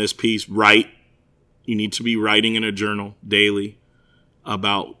big on this piece. Write. You need to be writing in a journal daily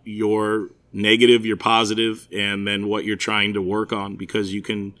about your negative, your positive, and then what you're trying to work on, because you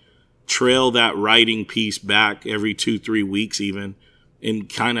can trail that writing piece back every 2-3 weeks even and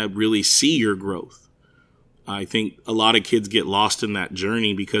kind of really see your growth. I think a lot of kids get lost in that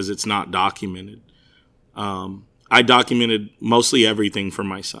journey because it's not documented. I documented mostly everything for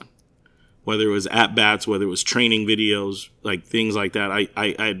my son, whether it was at-bats, whether it was training videos, like things like that.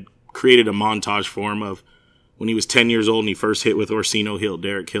 I created a montage for him of when he was 10 years old and he first hit with Orsino Hill,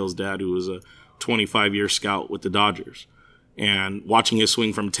 Derek Hill's dad, who was a 25-year scout with the Dodgers, and watching his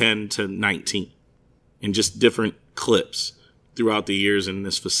swing from 10 to 19 and just different clips throughout the years in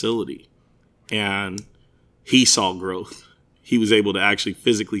this facility. And he saw growth. He was able to actually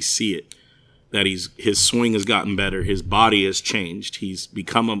physically see it, that his swing has gotten better. His body has changed. He's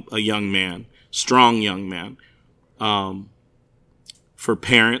become a young man, strong young man. For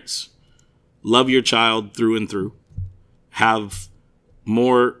parents, love your child through and through. Have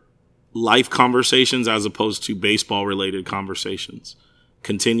more life conversations as opposed to baseball-related conversations.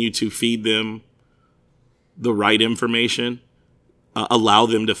 Continue to feed them the right information. Allow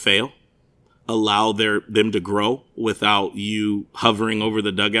them to fail. Allow them to grow without you hovering over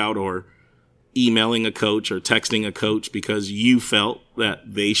the dugout or emailing a coach or texting a coach because you felt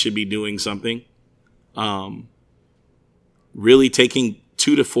that they should be doing something. Really taking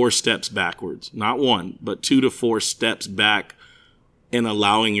 2 to 4 steps backwards, not 1, but 2 to 4 steps back, and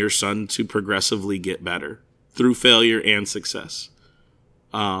allowing your son to progressively get better through failure and success.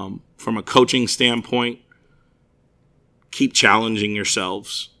 From a coaching standpoint, keep challenging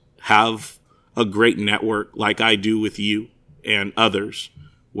yourselves. Have a great network like I do with you and others,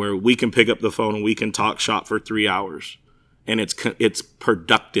 where we can pick up the phone and we can talk shop for 3 hours, and it's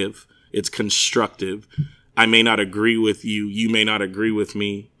productive, it's constructive. I may not agree with you, you may not agree with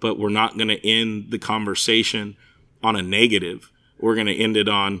me, but we're not going to end the conversation on a negative. We're going to end it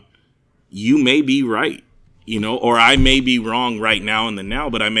on, you may be right, or I may be wrong right now in the now,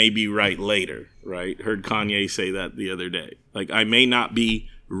 but I may be right later, right? Heard Kanye say that the other day. Like, I may not be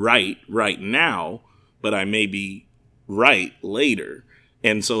right now, but I may be right later.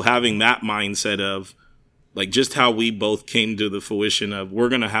 And so having that mindset of, like, just how we both came to the fruition of, we're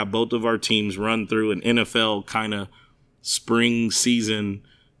going to have both of our teams run through an NFL kind of spring season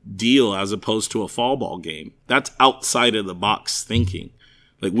deal as opposed to a fall ball game. That's outside of the box thinking.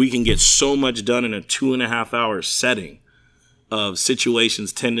 Like, we can get so much done in a 2.5 hour setting of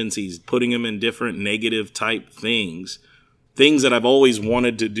situations, tendencies, putting them in different negative type things that I've always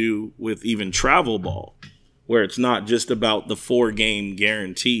wanted to do with even travel ball, where it's not just about the 4-game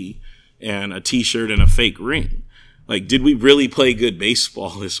guarantee and a t-shirt and a fake ring. Like, did we really play good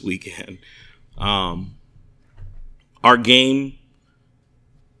baseball this weekend? Our game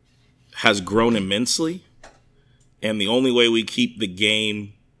has grown immensely, and the only way we keep the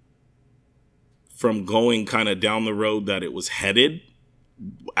game from going kind of down the road that it was headed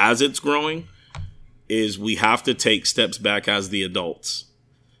as it's growing is we have to take steps back as the adults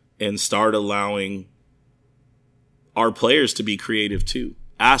and start allowing our players to be creative too.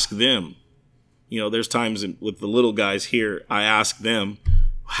 Ask them. There's times with the little guys here, I ask them,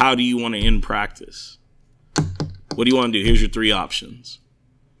 how do you want to end practice? What do you want to do? Here's your 3 options.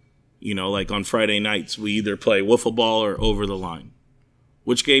 Like on Friday nights, we either play wiffle ball or over the line.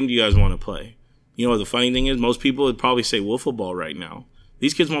 Which game do you guys want to play? The funny thing is, most people would probably say wiffle ball right now.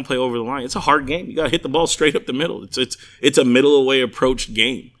 These kids want to play over the line. It's a hard game. You got to hit the ball straight up the middle. It's a middle away approach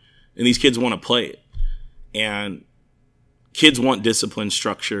game. and these kids want to play it. And kids want discipline,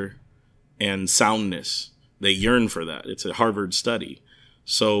 structure, and soundness. They yearn for that. It's a Harvard study.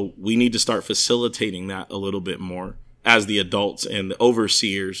 So we need to start facilitating that a little bit more as the adults and the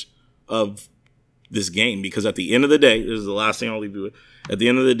overseers of this game. Because at the end of the day, this is the last thing I'll leave you with. At the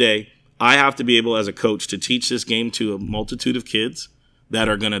end of the day, I have to be able as a coach to teach this game to a multitude of kids that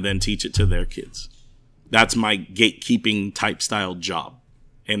are going to then teach it to their kids. That's my gatekeeping type style job.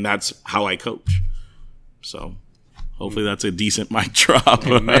 And that's how I coach. So hopefully that's a decent mic drop.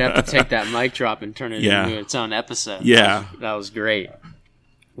 You might have to take that mic drop and turn it into its own episode. Yeah. That was great.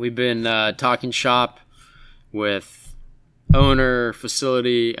 We've been talking shop with owner,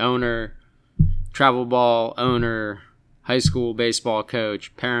 facility owner, travel ball owner, high school baseball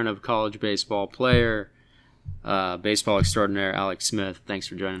coach, parent of college baseball player, baseball extraordinaire Alex Smith. Thanks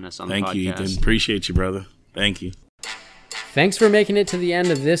for joining us on the podcast. Thank you, Ethan. Appreciate you, brother. Thank you. Thanks for making it to the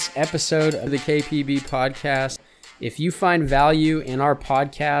end of this episode of the KPB podcast. If you find value in our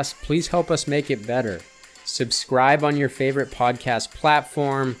podcast, please help us make it better. Subscribe on your favorite podcast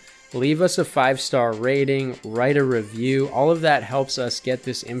platform. Leave us a 5-star rating. Write a review. All of that helps us get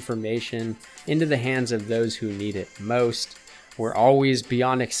this information into the hands of those who need it most. We're always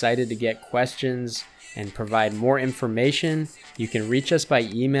beyond excited to get questions and provide more information. You can reach us by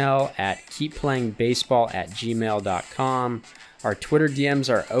email at keepplayingbaseball@gmail.com. Our Twitter DMs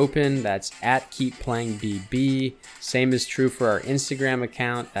are open. That's at keepplayingbb. Same is true for our Instagram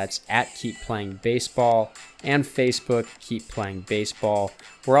account. That's at keepplayingbaseball. And Facebook, Keep Playing Baseball.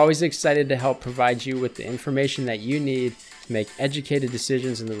 We're always excited to help provide you with the information that you need to make educated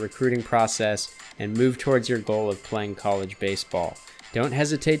decisions in the recruiting process and move towards your goal of playing college baseball. Don't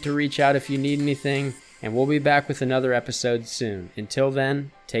hesitate to reach out if you need anything, and we'll be back with another episode soon. Until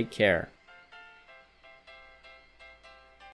then, take care.